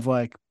 I have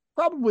like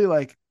probably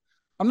like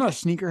I'm not a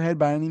sneakerhead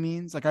by any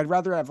means. Like I'd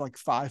rather have like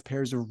 5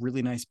 pairs of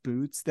really nice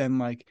boots than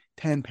like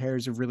 10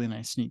 pairs of really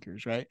nice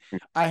sneakers, right?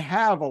 I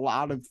have a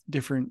lot of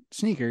different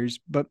sneakers,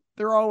 but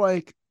they're all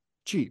like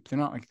cheap. They're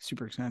not like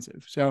super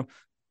expensive. So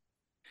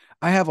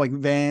I have like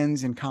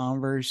Vans and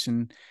Converse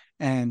and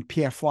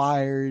PF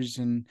Flyers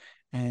and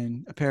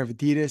a pair of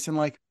Adidas, and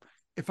like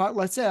if I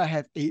let's say I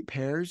have 8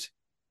 pairs,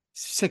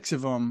 6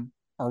 of them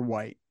are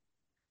white,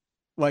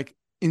 like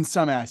in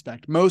some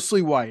aspect,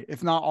 mostly white,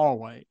 if not all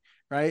white,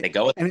 right? They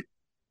go with And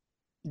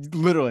it,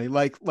 literally,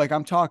 like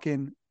I'm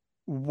talking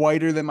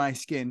whiter than my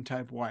skin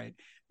type white,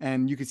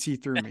 and you could see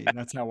through me.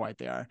 That's how white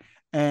they are.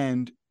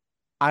 And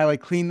I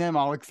like clean them.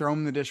 I'll like throw them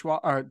in the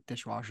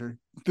dishwasher,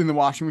 in the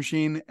washing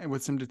machine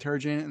with some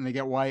detergent, and they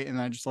get white. And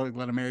I just like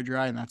let them air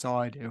dry, and that's all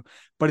I do.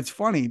 But it's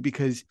funny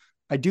because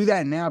I do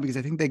that now because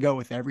I think they go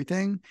with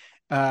everything.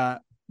 Uh,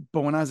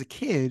 but when I was a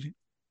kid,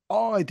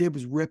 all I did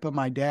was rip on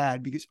my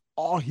dad because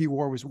all he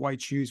wore was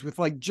white shoes with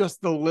like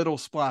just the little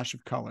splash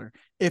of color,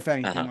 if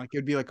anything. uh-huh. Like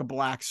it'd be like a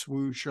black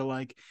swoosh, or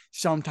like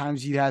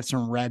sometimes he'd have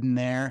some red in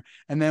there.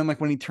 And then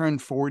like when he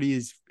turned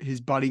 40,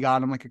 his buddy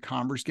got him like a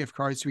Converse gift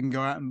card so we can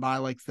go out and buy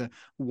like the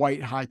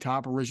white high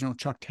top original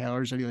Chuck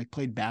Taylors that he like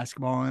played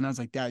basketball in. I was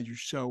like, Dad, you're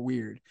so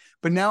weird.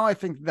 But now I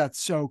think that's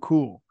so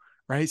cool.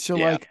 Right. So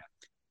Yeah.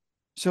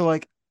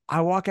 like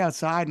I walk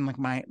outside and like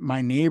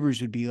my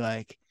neighbors would be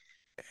like,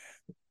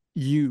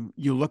 you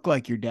look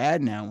like your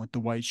dad now with the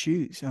white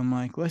shoes. I'm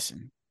like,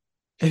 listen,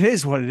 it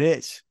is what it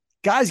is.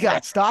 Guys Right.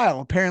 got style.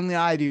 Apparently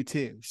I do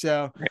too.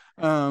 So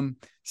Right.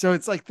 so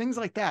it's like things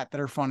like that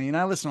that are funny. And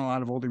I listen to a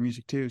lot of older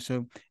music too.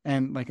 So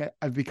and like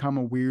I've become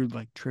a weird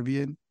like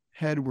trivia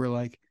head where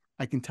like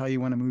I can tell you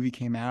when a movie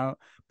came out,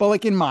 but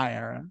like in my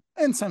era,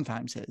 and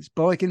sometimes his,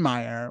 but like in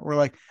my era, or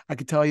like I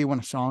could tell you when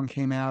a song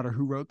came out or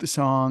who wrote the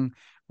song,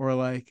 or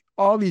like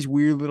all these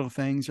weird little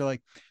things, or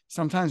like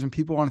sometimes when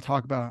people want to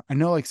talk about, I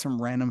know like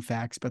some random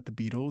facts about the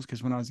Beatles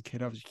because when I was a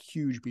kid, I was a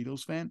huge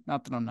Beatles fan.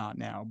 Not that I'm not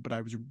now, but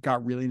I was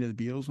got really into the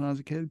Beatles when I was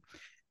a kid.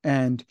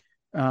 And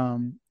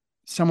um,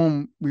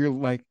 someone we were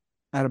like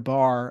at a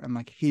bar and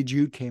like Hey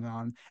Jude came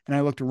on, and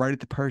I looked right at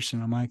the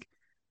person. I'm like,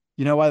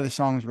 you know why the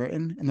song's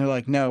written? And they're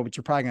like, no, but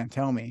you're probably gonna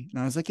tell me.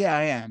 And I was like, yeah,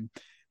 I am.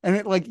 And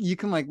it like you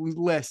can like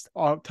list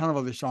a ton of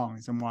other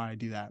songs and why I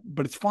do that.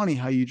 But it's funny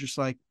how you just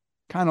like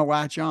kind of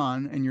latch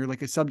on and you're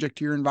like a subject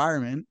to your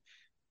environment.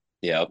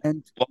 Yep.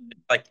 And Well,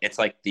 it's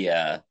like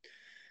the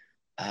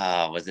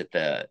was it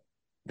the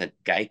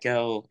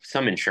Geico,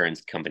 some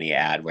insurance company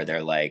ad where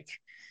they're like,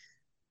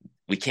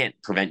 we can't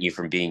prevent you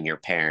from being your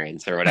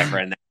parents or whatever.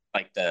 And then,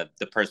 like the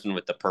person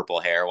with the purple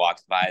hair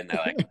walks by and they're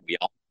like, we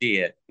all see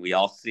it. We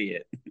all see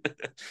it.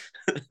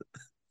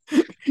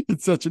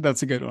 it's such a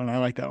that's a good one. I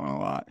like that one a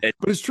lot. it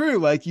But it's true.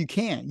 Like you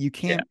yeah.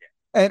 can't,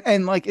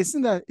 and like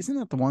isn't that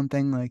the one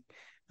thing like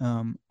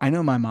I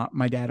know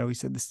my dad always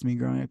said this to me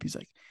growing up. He's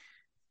like,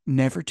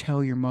 never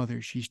tell your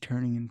mother she's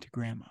turning into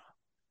grandma,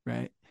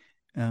 right?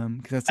 Because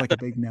that's That's like a a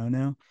big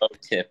no. pro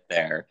tip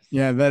there.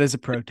 Yeah, that is a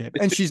pro tip.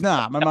 And she's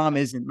not. My mom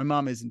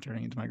isn't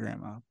turning into my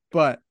grandma.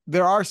 But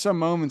there are some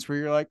moments where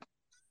you're like,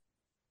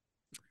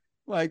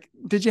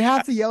 did you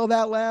have to yell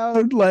that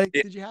loud? Like,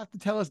 did you have to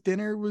tell us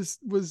dinner was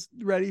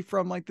ready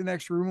from like the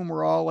next room and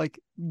we're all like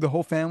the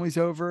whole family's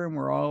over and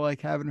we're all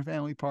like having a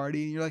family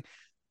party and you're like,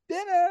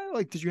 dinner?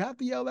 Like, did you have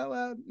to yell that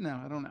loud?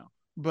 No, I don't know.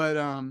 But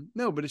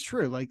no, but it's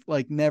true.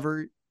 Like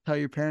never tell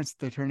your parents that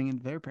they're turning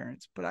into their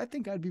parents. But I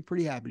think I'd be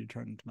pretty happy to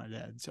turn into my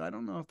dad. So I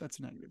don't know if that's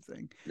a negative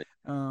thing.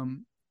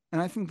 Um,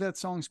 and I think that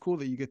song's cool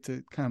that you get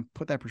to kind of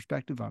put that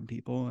perspective on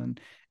people and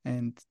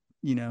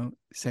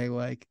say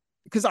like,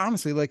 because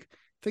honestly, like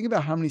think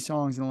about how many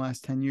songs in the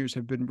last 10 years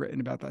have been written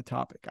about that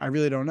topic. I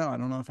really don't know. I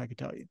don't know if I could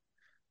tell you.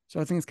 So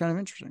I think it's kind of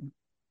interesting.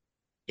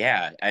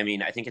 Yeah, I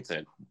mean, I think it's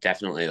a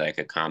definitely like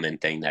a common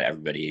thing that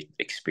everybody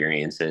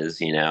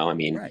experiences, you know. I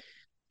mean, Right.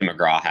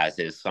 McGraw has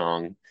his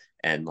song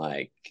and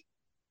like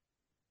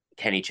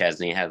Kenny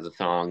Chesney has a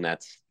song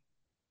that's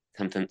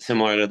something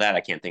similar to that.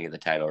 I can't think of the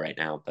title right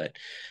now, but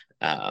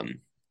um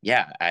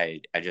yeah,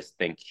 I just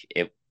think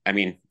I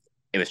mean,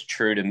 it was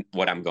true to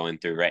what I'm going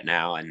through right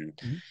now, and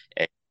Mm-hmm.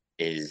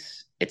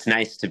 it's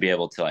nice to be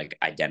able to like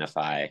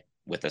identify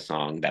with a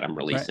song that I'm Right.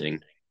 releasing.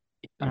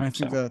 And I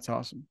think So that's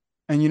awesome.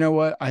 And you know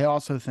what? I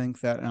also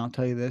think that, and I'll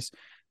tell you this,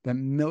 that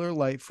Miller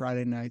Lite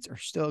Friday nights are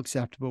still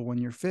acceptable when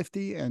you're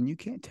 50, and you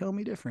can't tell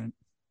me different.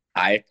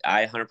 I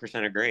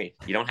 100% agree.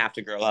 You don't have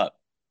to grow up.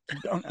 You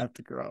don't have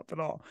to grow up at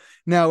all.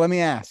 Now, let me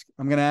ask.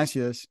 I'm going to ask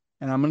you this,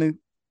 and I'm going to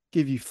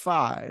give you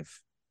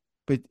five.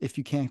 But if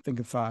you can't think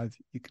of five,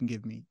 you can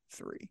give me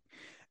three.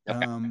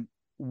 Okay.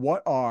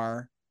 What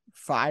are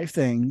five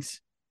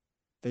things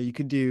that you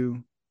could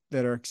do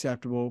that are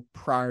acceptable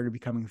prior to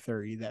becoming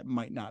 30 that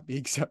might not be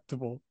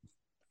acceptable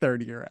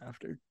 30 or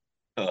after?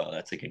 Oh,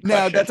 that's a good Now,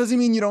 that question. doesn't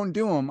mean you don't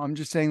do them. I'm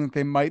just saying that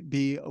they might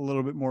be a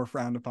little bit more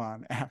frowned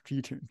upon after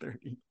you turn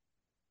 30.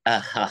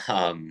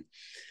 Um,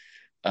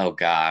 oh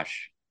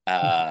gosh.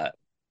 I'm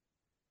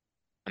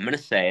gonna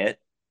say it.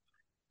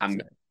 I'm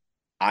So,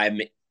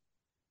 I'm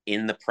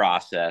in the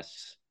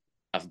process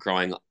of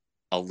growing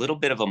a little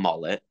bit of a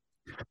mullet.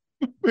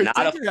 wait, Not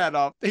take a your hat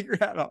off. Take your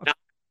hat off. not,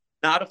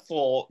 not a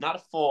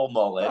full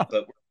mullet, Oh,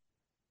 but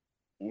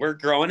we're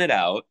growing it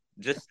out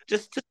just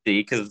to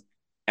see, because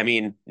I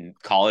mean,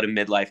 call it a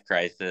midlife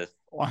crisis.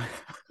 wow.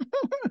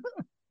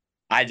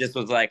 I just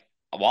was like,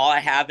 while I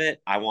have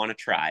it, I want to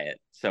try it.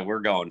 So we're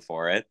going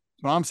for it.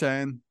 What I'm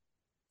saying.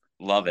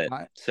 Love it.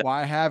 Why, So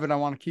why have it? I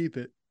want to keep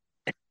it.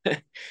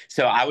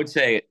 so I would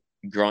say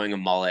growing a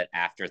mullet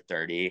after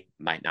 30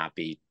 might not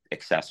be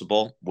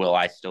accessible. Will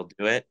I still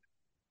do it?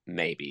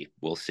 Maybe.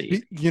 We'll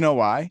see. You know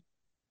why?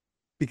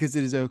 Because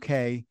it is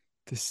okay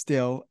to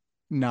still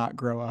not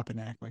grow up and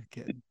act like a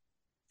kid.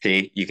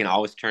 See, you can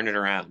always turn it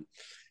around. You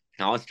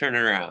can always turn it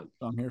around. That's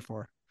what I'm here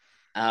for.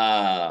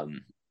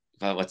 Um,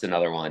 but what's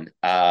another one?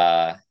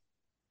 Oh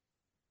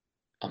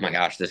my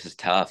gosh, this is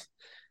tough.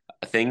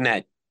 A thing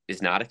that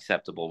is not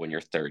acceptable when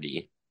you're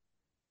 30.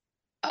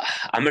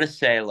 I'm gonna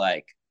say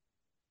like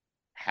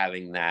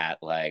having that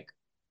like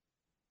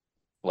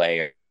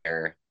player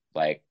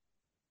like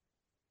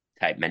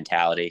type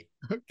mentality.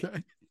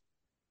 Okay.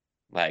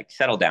 Like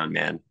settle down,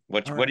 man. All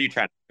What right. are you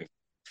trying to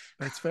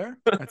That's fair.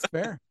 That's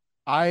fair.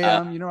 I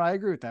do? I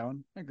agree with that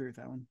one. I agree with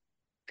that one.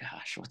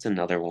 Gosh, what's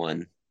another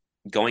one?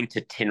 Going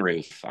to Tin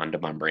Roof on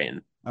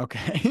Demumbrian.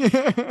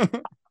 Okay.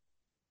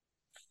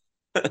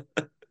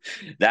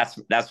 That's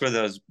where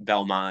those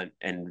Belmont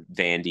and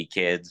Vandy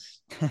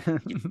kids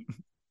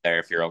there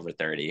if you're over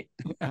 30.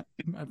 Yeah,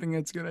 I think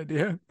that's a good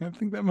idea. I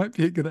think that might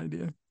be a good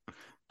idea.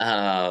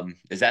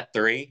 Is that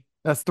three?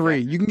 That's three.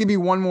 You can give me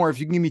one more. If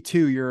you can give me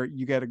two,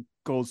 you get a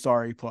gold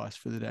star E plus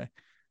for the day.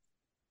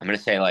 I'm gonna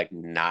say like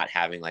not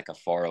having like a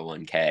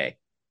 401k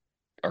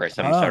or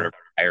some sort Oh, of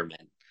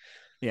retirement,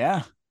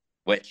 yeah.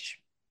 which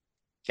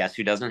guess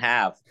who doesn't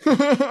have?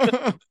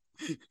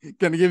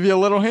 Gonna give you a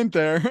little hint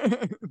there.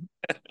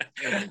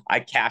 I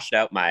cashed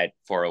out my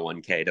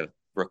 401k to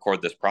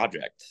record this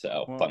project.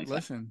 So Well, fun fact.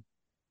 listen,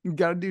 you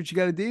gotta do what you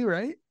gotta do,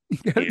 right? You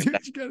gotta Yeah, do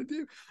what you gotta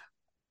do.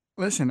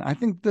 Listen, I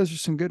think those are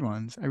some good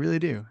ones. I really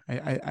do.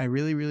 I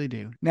really, really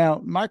do.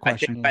 Now, my I think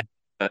question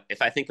is,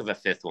 if I think of a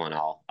fifth one,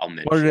 I'll what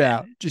it mention it.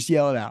 out. Just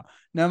yell it out.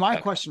 Now, my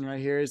Okay. question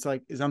right here is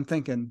like, is I'm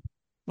thinking,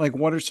 like,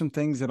 what are some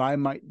things that I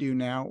might do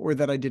now or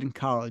that I did in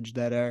college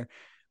that are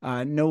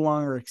no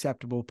longer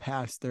acceptable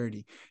past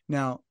 30?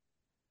 Now,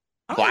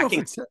 I don't know if Blacking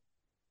it's,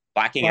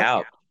 blacking but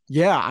out.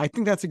 yeah, I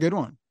think that's a good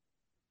one.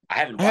 I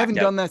haven't I blacked haven't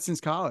out. done that since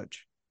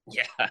college.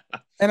 Yeah.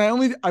 And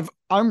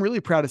I'm really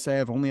proud to say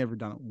I've only ever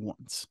done it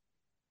once.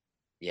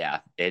 Yeah.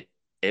 It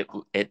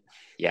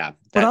yeah.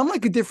 But That I'm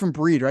like a different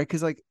breed, right?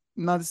 Because like,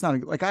 no, it's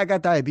not like I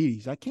got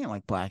diabetes. I can't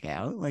like black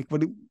out. Like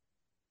what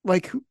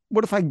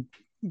if I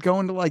go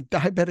into like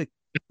diabetic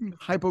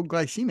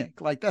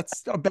hypoglycemic? Like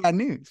that's bad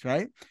news,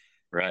 right?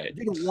 I right.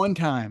 did it one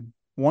time.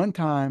 One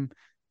time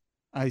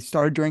I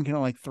started drinking at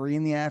like 3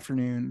 in the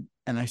afternoon,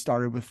 and I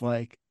started with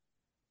like,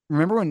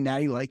 remember when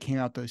Natty Light came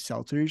out those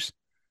seltzers?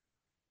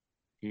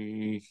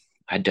 Mm,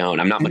 I don't.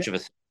 I'm not And much of a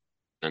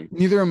fan.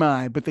 neither am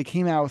I, but they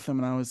came out with them,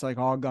 and I was like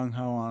all gung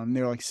ho on them.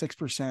 They were like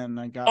 6%, and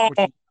I got Oh,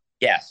 which,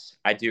 yes,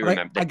 I do but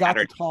remember I the got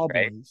the Saturday, tall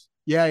right? boys.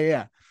 Yeah, yeah,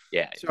 yeah.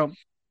 Yeah. So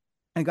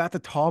I got the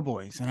tall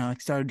boys, and I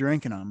like started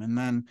drinking them,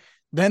 and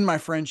then my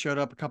friend showed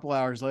up a couple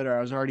hours later.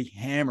 I was already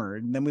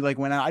hammered, and then we like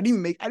went out. I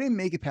didn't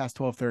make it past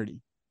 12:30.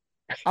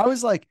 I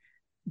was like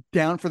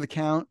down for the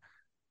count,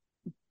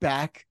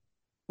 back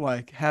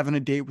like having a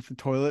date with the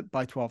toilet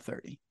by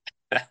 12:30.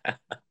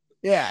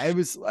 Yeah, it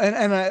was,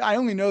 and I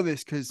only know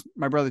this because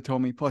my brother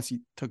told me. Plus,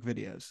 he took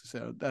videos,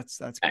 so that's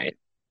Nice. great.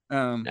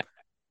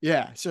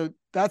 Yeah, so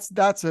that's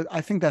a I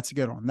think that's a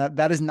good one.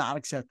 That is not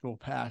acceptable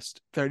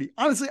past 30.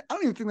 Honestly, I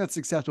don't even think that's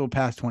acceptable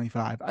past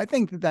 25. I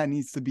think that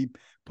needs to be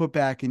put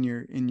back in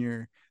your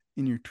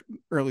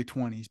early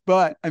 20s.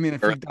 But I mean,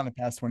 if Or- you've done it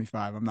past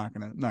 25, I'm not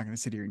gonna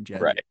sit here and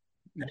judge Right. it.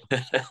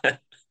 No.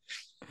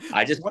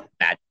 I just What?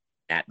 that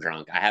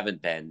drunk. I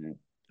haven't been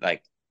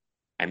like.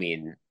 I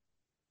mean,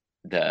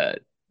 the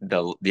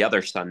the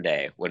other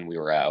Sunday when we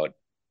were out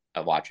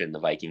watching the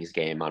Vikings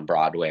game on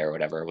Broadway or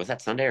whatever. Was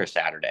that Sunday or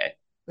Saturday?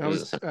 It That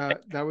was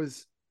a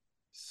was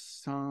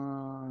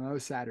Sunday.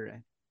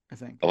 Saturday, I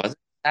think. Was it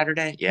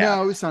Saturday? Yeah.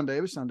 No, it was Sunday.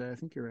 It was Sunday. I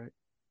think you're right.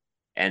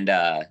 And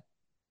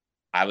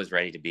I was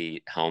ready to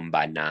be home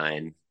by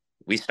 9.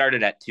 We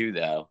started at 2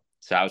 though,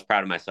 so I was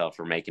proud of myself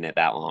for making it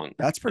that long.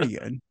 That's pretty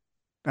good.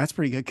 That's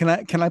pretty good.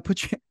 Can I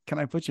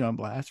put you on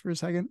blast for a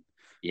second?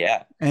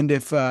 Yeah. And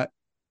if at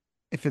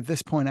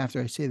this point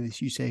after I say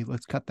this you say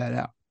let's cut that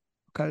out,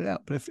 I'll cut it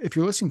out. But if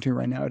you're listening to it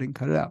right now, I didn't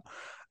cut it out.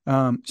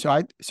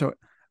 So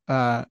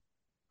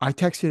I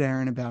texted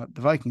Aaron about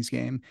the Vikings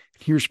game.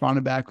 He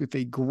responded back with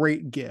a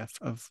great GIF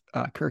of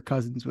Kirk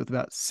Cousins with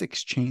about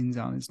 6 chains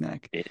on his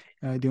neck,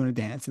 doing a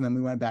dance, and then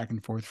we went back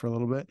and forth for a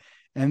little bit.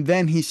 And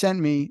then he sent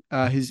me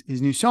his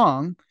new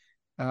song,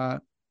 uh,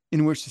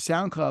 in which the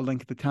SoundCloud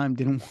link at the time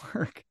didn't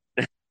work,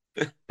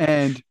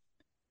 and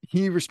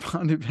he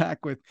responded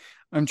back with,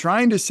 "I'm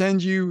trying to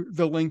send you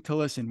the link to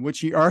listen," which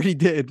he already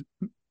did,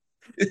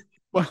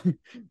 but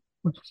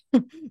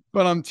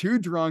but I'm too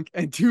drunk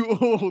and too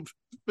old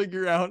to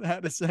figure out how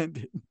to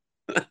send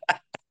it.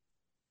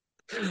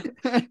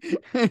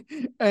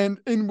 And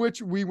in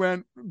which we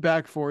went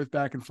back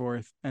and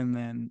forth, and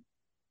then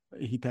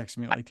he texted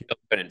me I like, still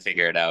couldn't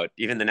figure it out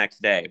even the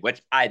next day,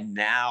 which I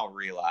now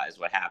realize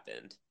what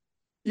happened.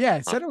 "Yeah,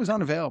 it Um, said it was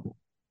unavailable."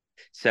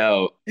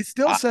 so It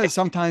still I says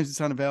sometimes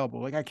it's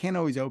unavailable. Like I can't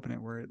always open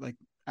it where it like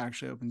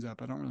actually opens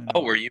up. I don't really know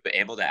oh, why. were you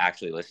able to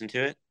actually listen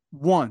to it?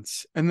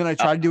 Once, and then I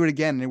Oh, tried to do it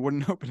again, and it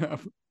wouldn't open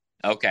up.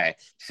 Okay.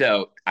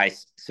 So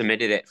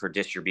submitted it for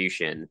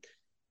distribution,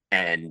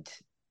 and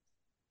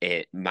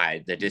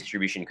the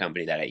distribution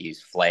company that I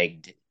use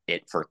flagged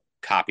it for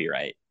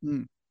copyright.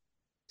 Hmm,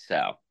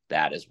 So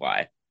that is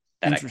why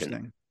that I couldn't.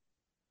 interesting.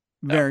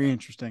 So Very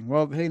interesting.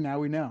 Well, hey, now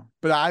we know.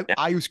 But I yeah.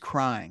 I was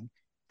crying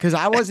because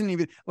I wasn't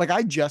even like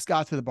I just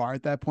got to the bar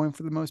at that point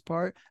for the most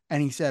part,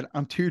 and he said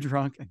I'm too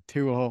drunk and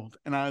too old,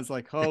 and I was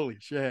like, holy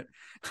shit!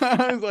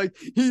 I was like,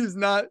 he is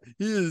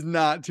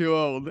not too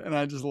old, and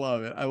I just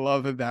love it. I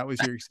love that that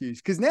was your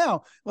excuse because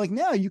now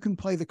you can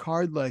play the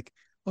card like,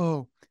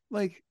 oh,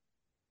 like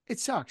it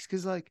sucks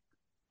because like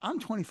I'm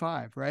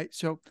 25, right?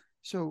 So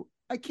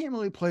I can't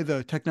really play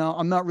the technology.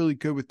 I'm not really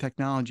good with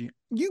technology.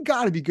 You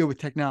got to be good with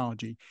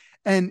technology,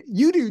 and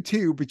you do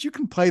too. But you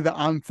can play the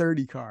I'm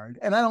 30 card,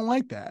 and I don't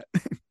like that.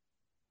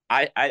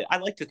 I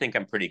like to think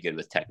I'm pretty good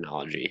with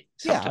technology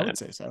Yeah, I would sometimes.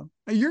 say so.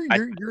 You're I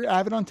you're you're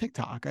avid on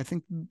TikTok. I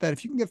think that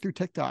if you can get through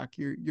TikTok,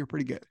 you're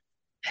pretty good.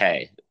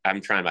 Hey,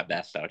 I'm trying my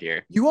best out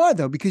here. You are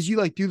though because you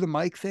like do the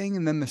mic thing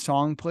and then the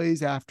song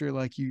plays after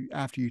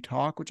you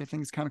talk, which I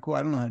think is kind of cool.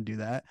 I don't know how to do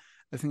that.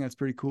 I think that's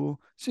pretty cool.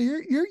 So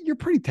you're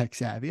pretty tech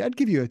savvy. I'd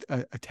give you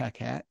a tech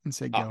hat and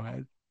say Oh, go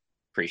ahead.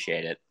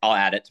 appreciate it. I'll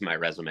add it to my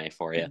resume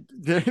for you.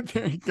 There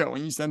you go.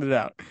 When you send it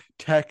out,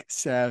 tech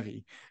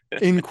savvy,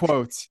 in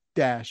quotes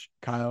dash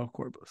Kyle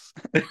Corbus.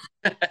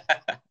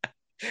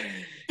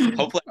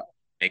 Hopefully, I'll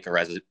make a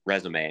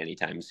resume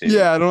anytime soon.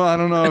 Yeah, I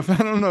don't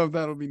know if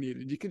that'll be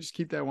needed. You can just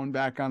keep that one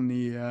back on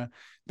the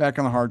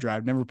hard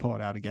drive. Never pull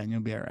it out again. You'll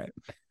be all right.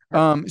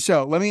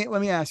 So let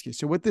me ask you.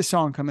 So with this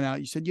song coming out,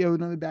 you said you have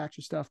another batch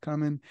of stuff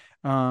coming.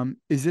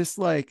 Is this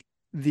like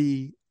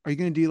are you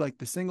gonna do like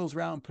the singles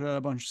round, put out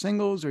a bunch of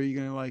singles, or are you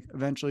gonna like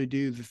eventually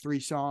do the 3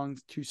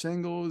 songs, 2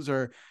 singles, or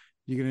are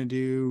you gonna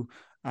do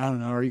I don't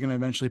know, are you gonna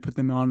eventually put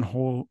them on a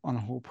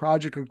whole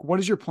project? Like what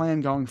is your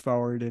plan going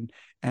forward?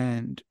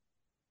 And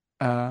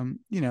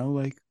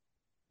like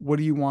what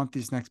do you want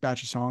this next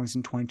batch of songs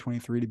in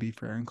 2023 to be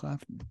for Aaron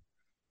Clafton?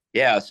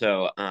 Yeah,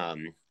 so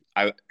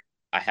I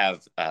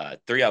have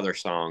 3 other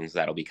songs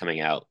that'll be coming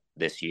out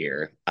this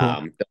year.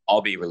 Cool. They'll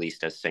all be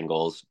released as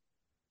singles,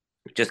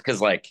 just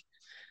because like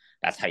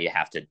that's how you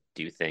have to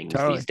do things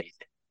Totally. these days,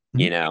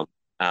 you Mhm.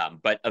 know.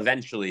 But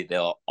eventually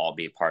they'll all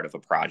be part of a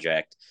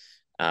project,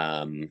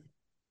 um,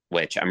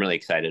 which I'm really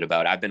excited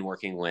about. I've been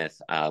working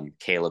with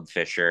Caleb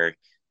Fisher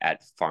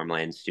at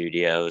Farmland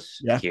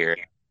Studios Yeah. here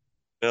in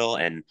Bill,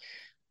 and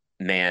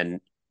man,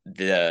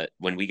 the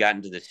when we got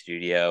into the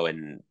studio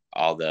and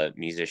all the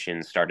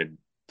musicians started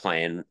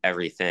playing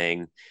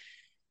everything,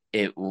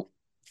 it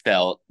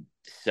felt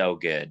so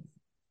good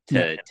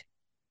Yeah. to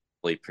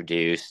really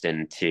produced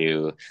and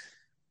to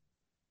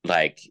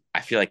like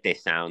I feel like they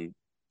sound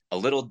a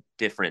little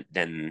different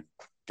than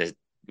the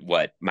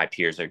what my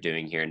peers are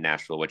doing here in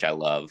Nashville, which I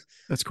love.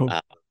 That's cool.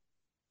 Uh,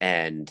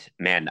 and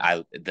man,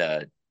 I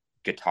the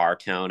guitar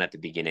tone at the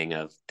beginning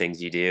of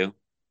Things You Do,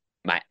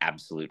 my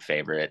absolute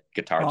favorite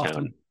guitar tone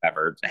Awesome.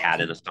 ever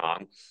had in a Awesome.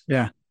 song.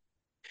 Yeah.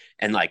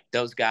 And like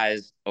those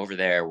guys over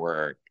there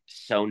were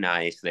so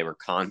nice. They were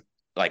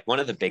like one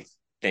of the big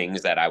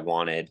things that I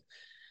wanted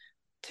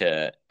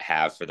to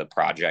have for the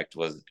project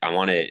was I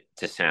wanted it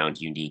to sound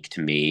unique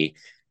to me.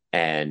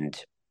 And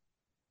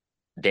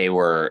they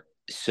were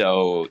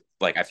so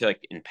like I feel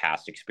like in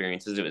past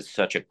experiences it was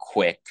such a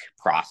quick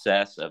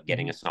process of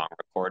getting Mhm. a song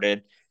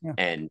recorded, Yeah.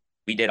 and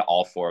we did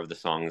all 4 of the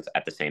songs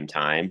at the same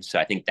time, so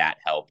I think that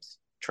helped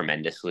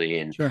tremendously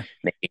in Sure.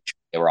 making sure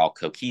they were all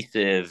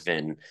cohesive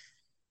and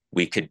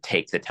we could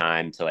take the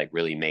time to like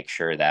really make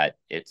sure that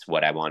it's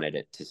what I wanted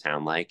it to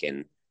sound like.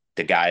 And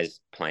the guys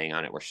playing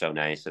on it were so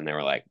nice, and they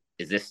were like,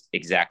 is this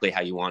exactly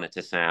how you want it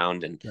to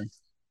sound? And Sure.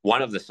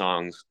 one of the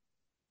songs,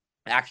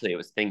 actually it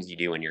was Things You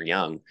Do When You're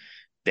Young,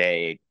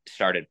 they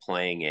started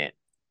playing it,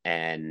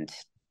 and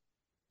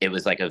it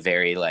was like a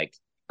very like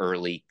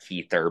early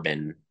Keith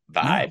Urban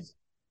vibe, Nice.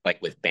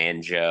 like with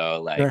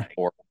banjo like Sure.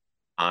 or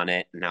on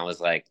it. And I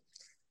was like,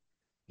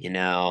 you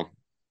know,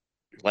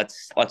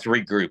 let's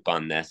regroup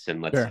on this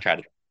and let's Sure. try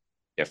to be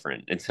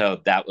different. And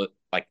so that was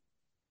like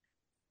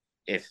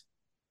if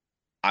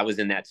I was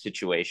in that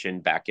situation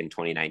back in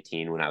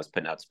 2019 when I was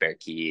putting out Spare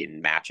Key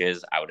and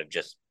matches, I would have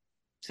just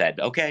said,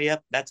 okay,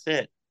 yep, that's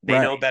it. They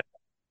Right. know better,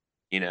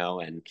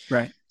 and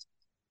Right.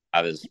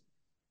 I was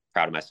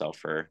proud of myself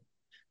for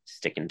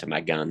sticking to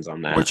my guns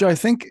on that. Which I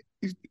think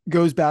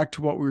goes back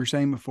to what we were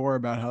saying before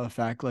about how the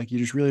fact like you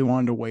just really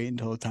wanted to wait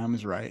until the time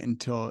was right,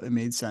 until it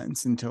made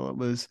sense, until it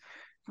was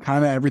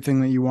kind of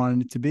everything that you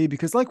wanted it to be.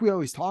 Because like we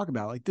always talk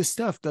about, like this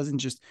stuff doesn't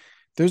just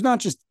there's not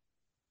just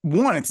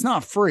one, it's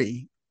not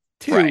free.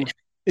 Right. Two,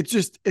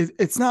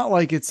 it's not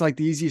like it's like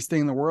the easiest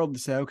thing in the world to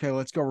say, okay,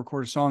 let's go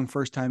record a song.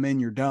 First time in,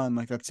 you're done.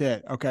 Like that's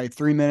it. Okay,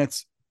 3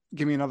 minutes,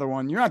 give me another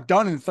one. You're not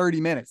done in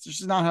 30 minutes. This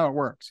is not how it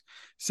works.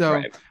 So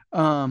Right.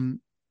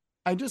 um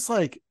I just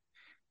like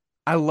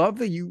I love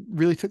that you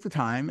really took the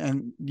time,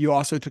 and you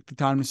also took the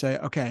time to say,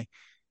 okay,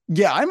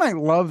 yeah, I might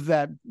love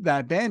that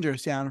banjo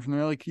sound from the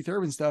early Keith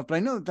Urban stuff, but I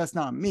know that that's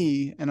not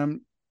me,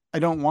 and I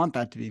don't want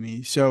that to be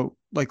me. So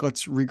like,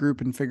 let's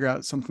regroup and figure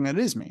out something that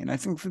is me. And I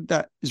think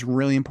that is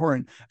really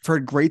important. I've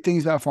heard great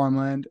things about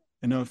Farmland.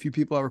 I know a few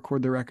people that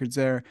record their records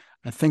there.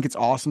 I think it's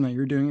awesome that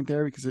you're doing it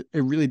there because it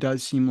really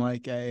does seem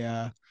like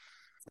a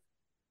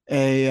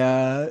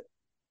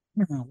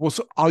well,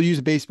 so I'll use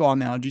a baseball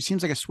analogy. It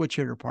seems like a switch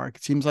hitter park.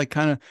 It seems like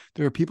kind of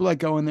there are people that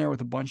go in there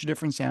with a bunch of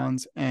different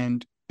sounds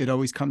and it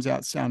always comes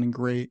out sounding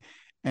great,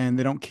 and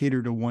they don't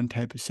cater to one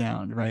type of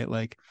sound, right?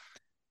 Like,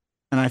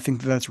 and I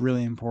think that's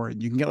really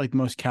important. You can get like the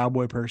most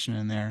cowboy person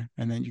in there,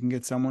 and then you can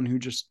get someone who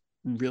just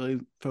really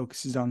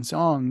focuses on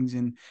songs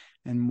and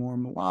more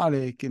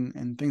melodic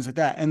and things like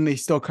that. And they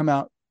still come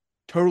out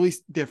totally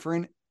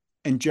different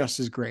and just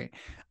as great.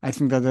 I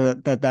think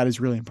that is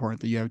really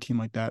important that you have a team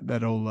like that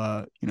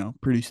that'll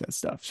produce that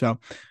stuff. So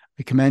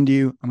I commend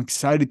you. I'm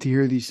excited to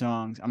hear these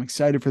songs. I'm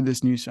excited for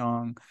this new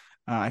song.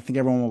 I think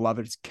everyone will love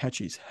it. It's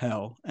catchy as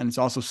hell, and it's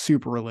also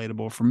super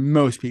relatable for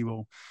most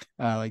people,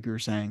 like you were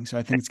saying. So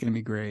I think it's going to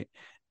be great,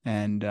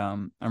 and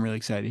I'm really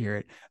excited to hear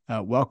it.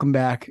 Welcome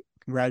back.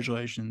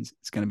 Congratulations.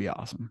 It's going to be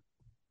awesome.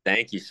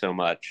 Thank you so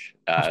much.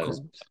 Of It was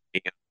course.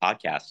 being a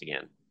podcast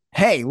again.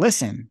 Hey,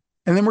 listen,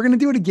 and then we're going to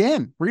do it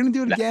again. We're going to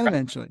do it again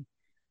eventually.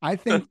 I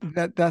think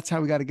that's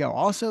how we got to go.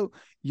 Also,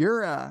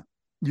 your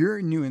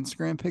new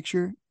Instagram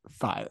picture,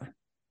 fire,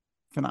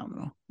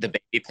 phenomenal. The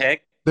baby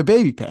pick, The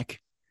baby pic.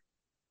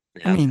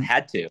 I yeah, mean,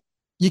 had to.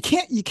 you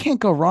can't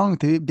go wrong with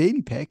the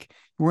baby pic.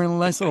 You're wearing a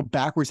nice little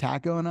backwards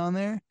hat going on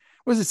there.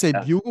 What does it say?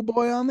 Yeah. Bugle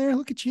boy on there?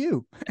 Look at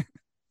you.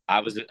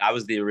 I was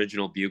the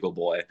original Bugle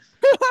Boy.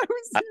 I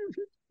was I,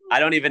 I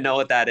don't even know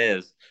what that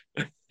is.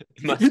 It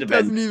must It have been.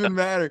 doesn't even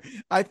matter.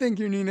 I think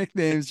your new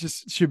nicknames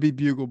just should be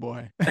Bugle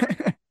Boy.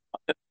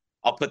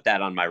 I'll put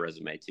that on my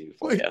resume too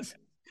for you. Please,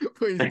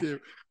 please do.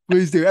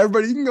 Please do.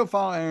 Everybody, you can go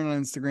follow Aaron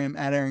on Instagram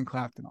at Aaron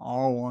Clafton,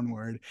 all one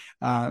word.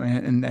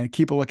 And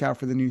keep a lookout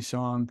for the new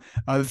song.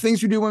 The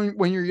things you do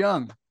when you're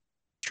young,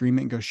 stream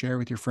it and go share it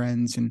with your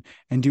friends and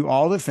do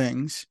all the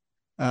things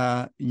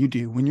you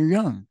do when you're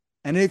young.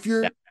 And if Yeah.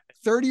 you're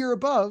 30 or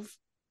above,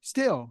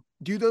 still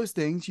do those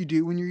things you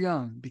do when you're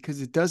young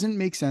because it doesn't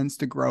make sense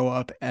to grow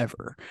up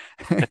ever.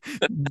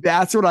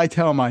 That's what I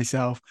tell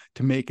myself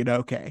to make it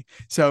okay.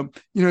 So,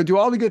 do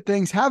all the good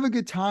things, have a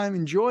good time,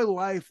 enjoy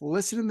life,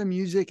 listen to the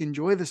music,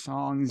 enjoy the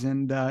songs,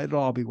 and it'll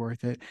all be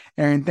worth it.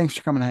 Aaron, thanks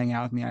for coming and hanging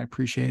out with me. I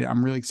appreciate it.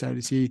 I'm really excited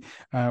to see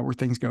where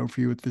things go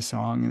for you with this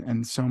song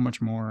and so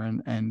much more,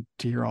 and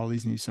to hear all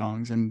these new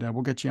songs. And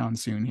we'll get you on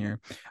soon here.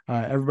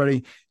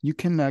 Everybody, you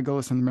can go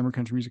listen to the Remember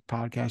Country Music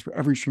podcast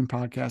wherever you stream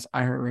podcasts,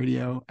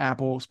 iHeartRadio,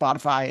 Apple, Spotify.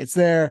 It's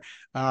there.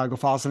 Go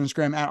follow us on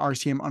Instagram at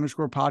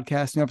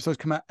RCM_podcast. New episodes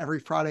come out every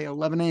Friday,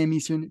 11 a.m.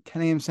 Eastern,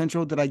 10 a.m.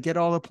 Central. Did I get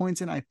all the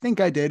points in? I think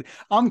I did.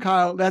 I'm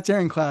Kyle. That's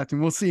Aaron Clapton.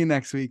 We'll see you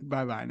next week.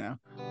 Bye-bye now.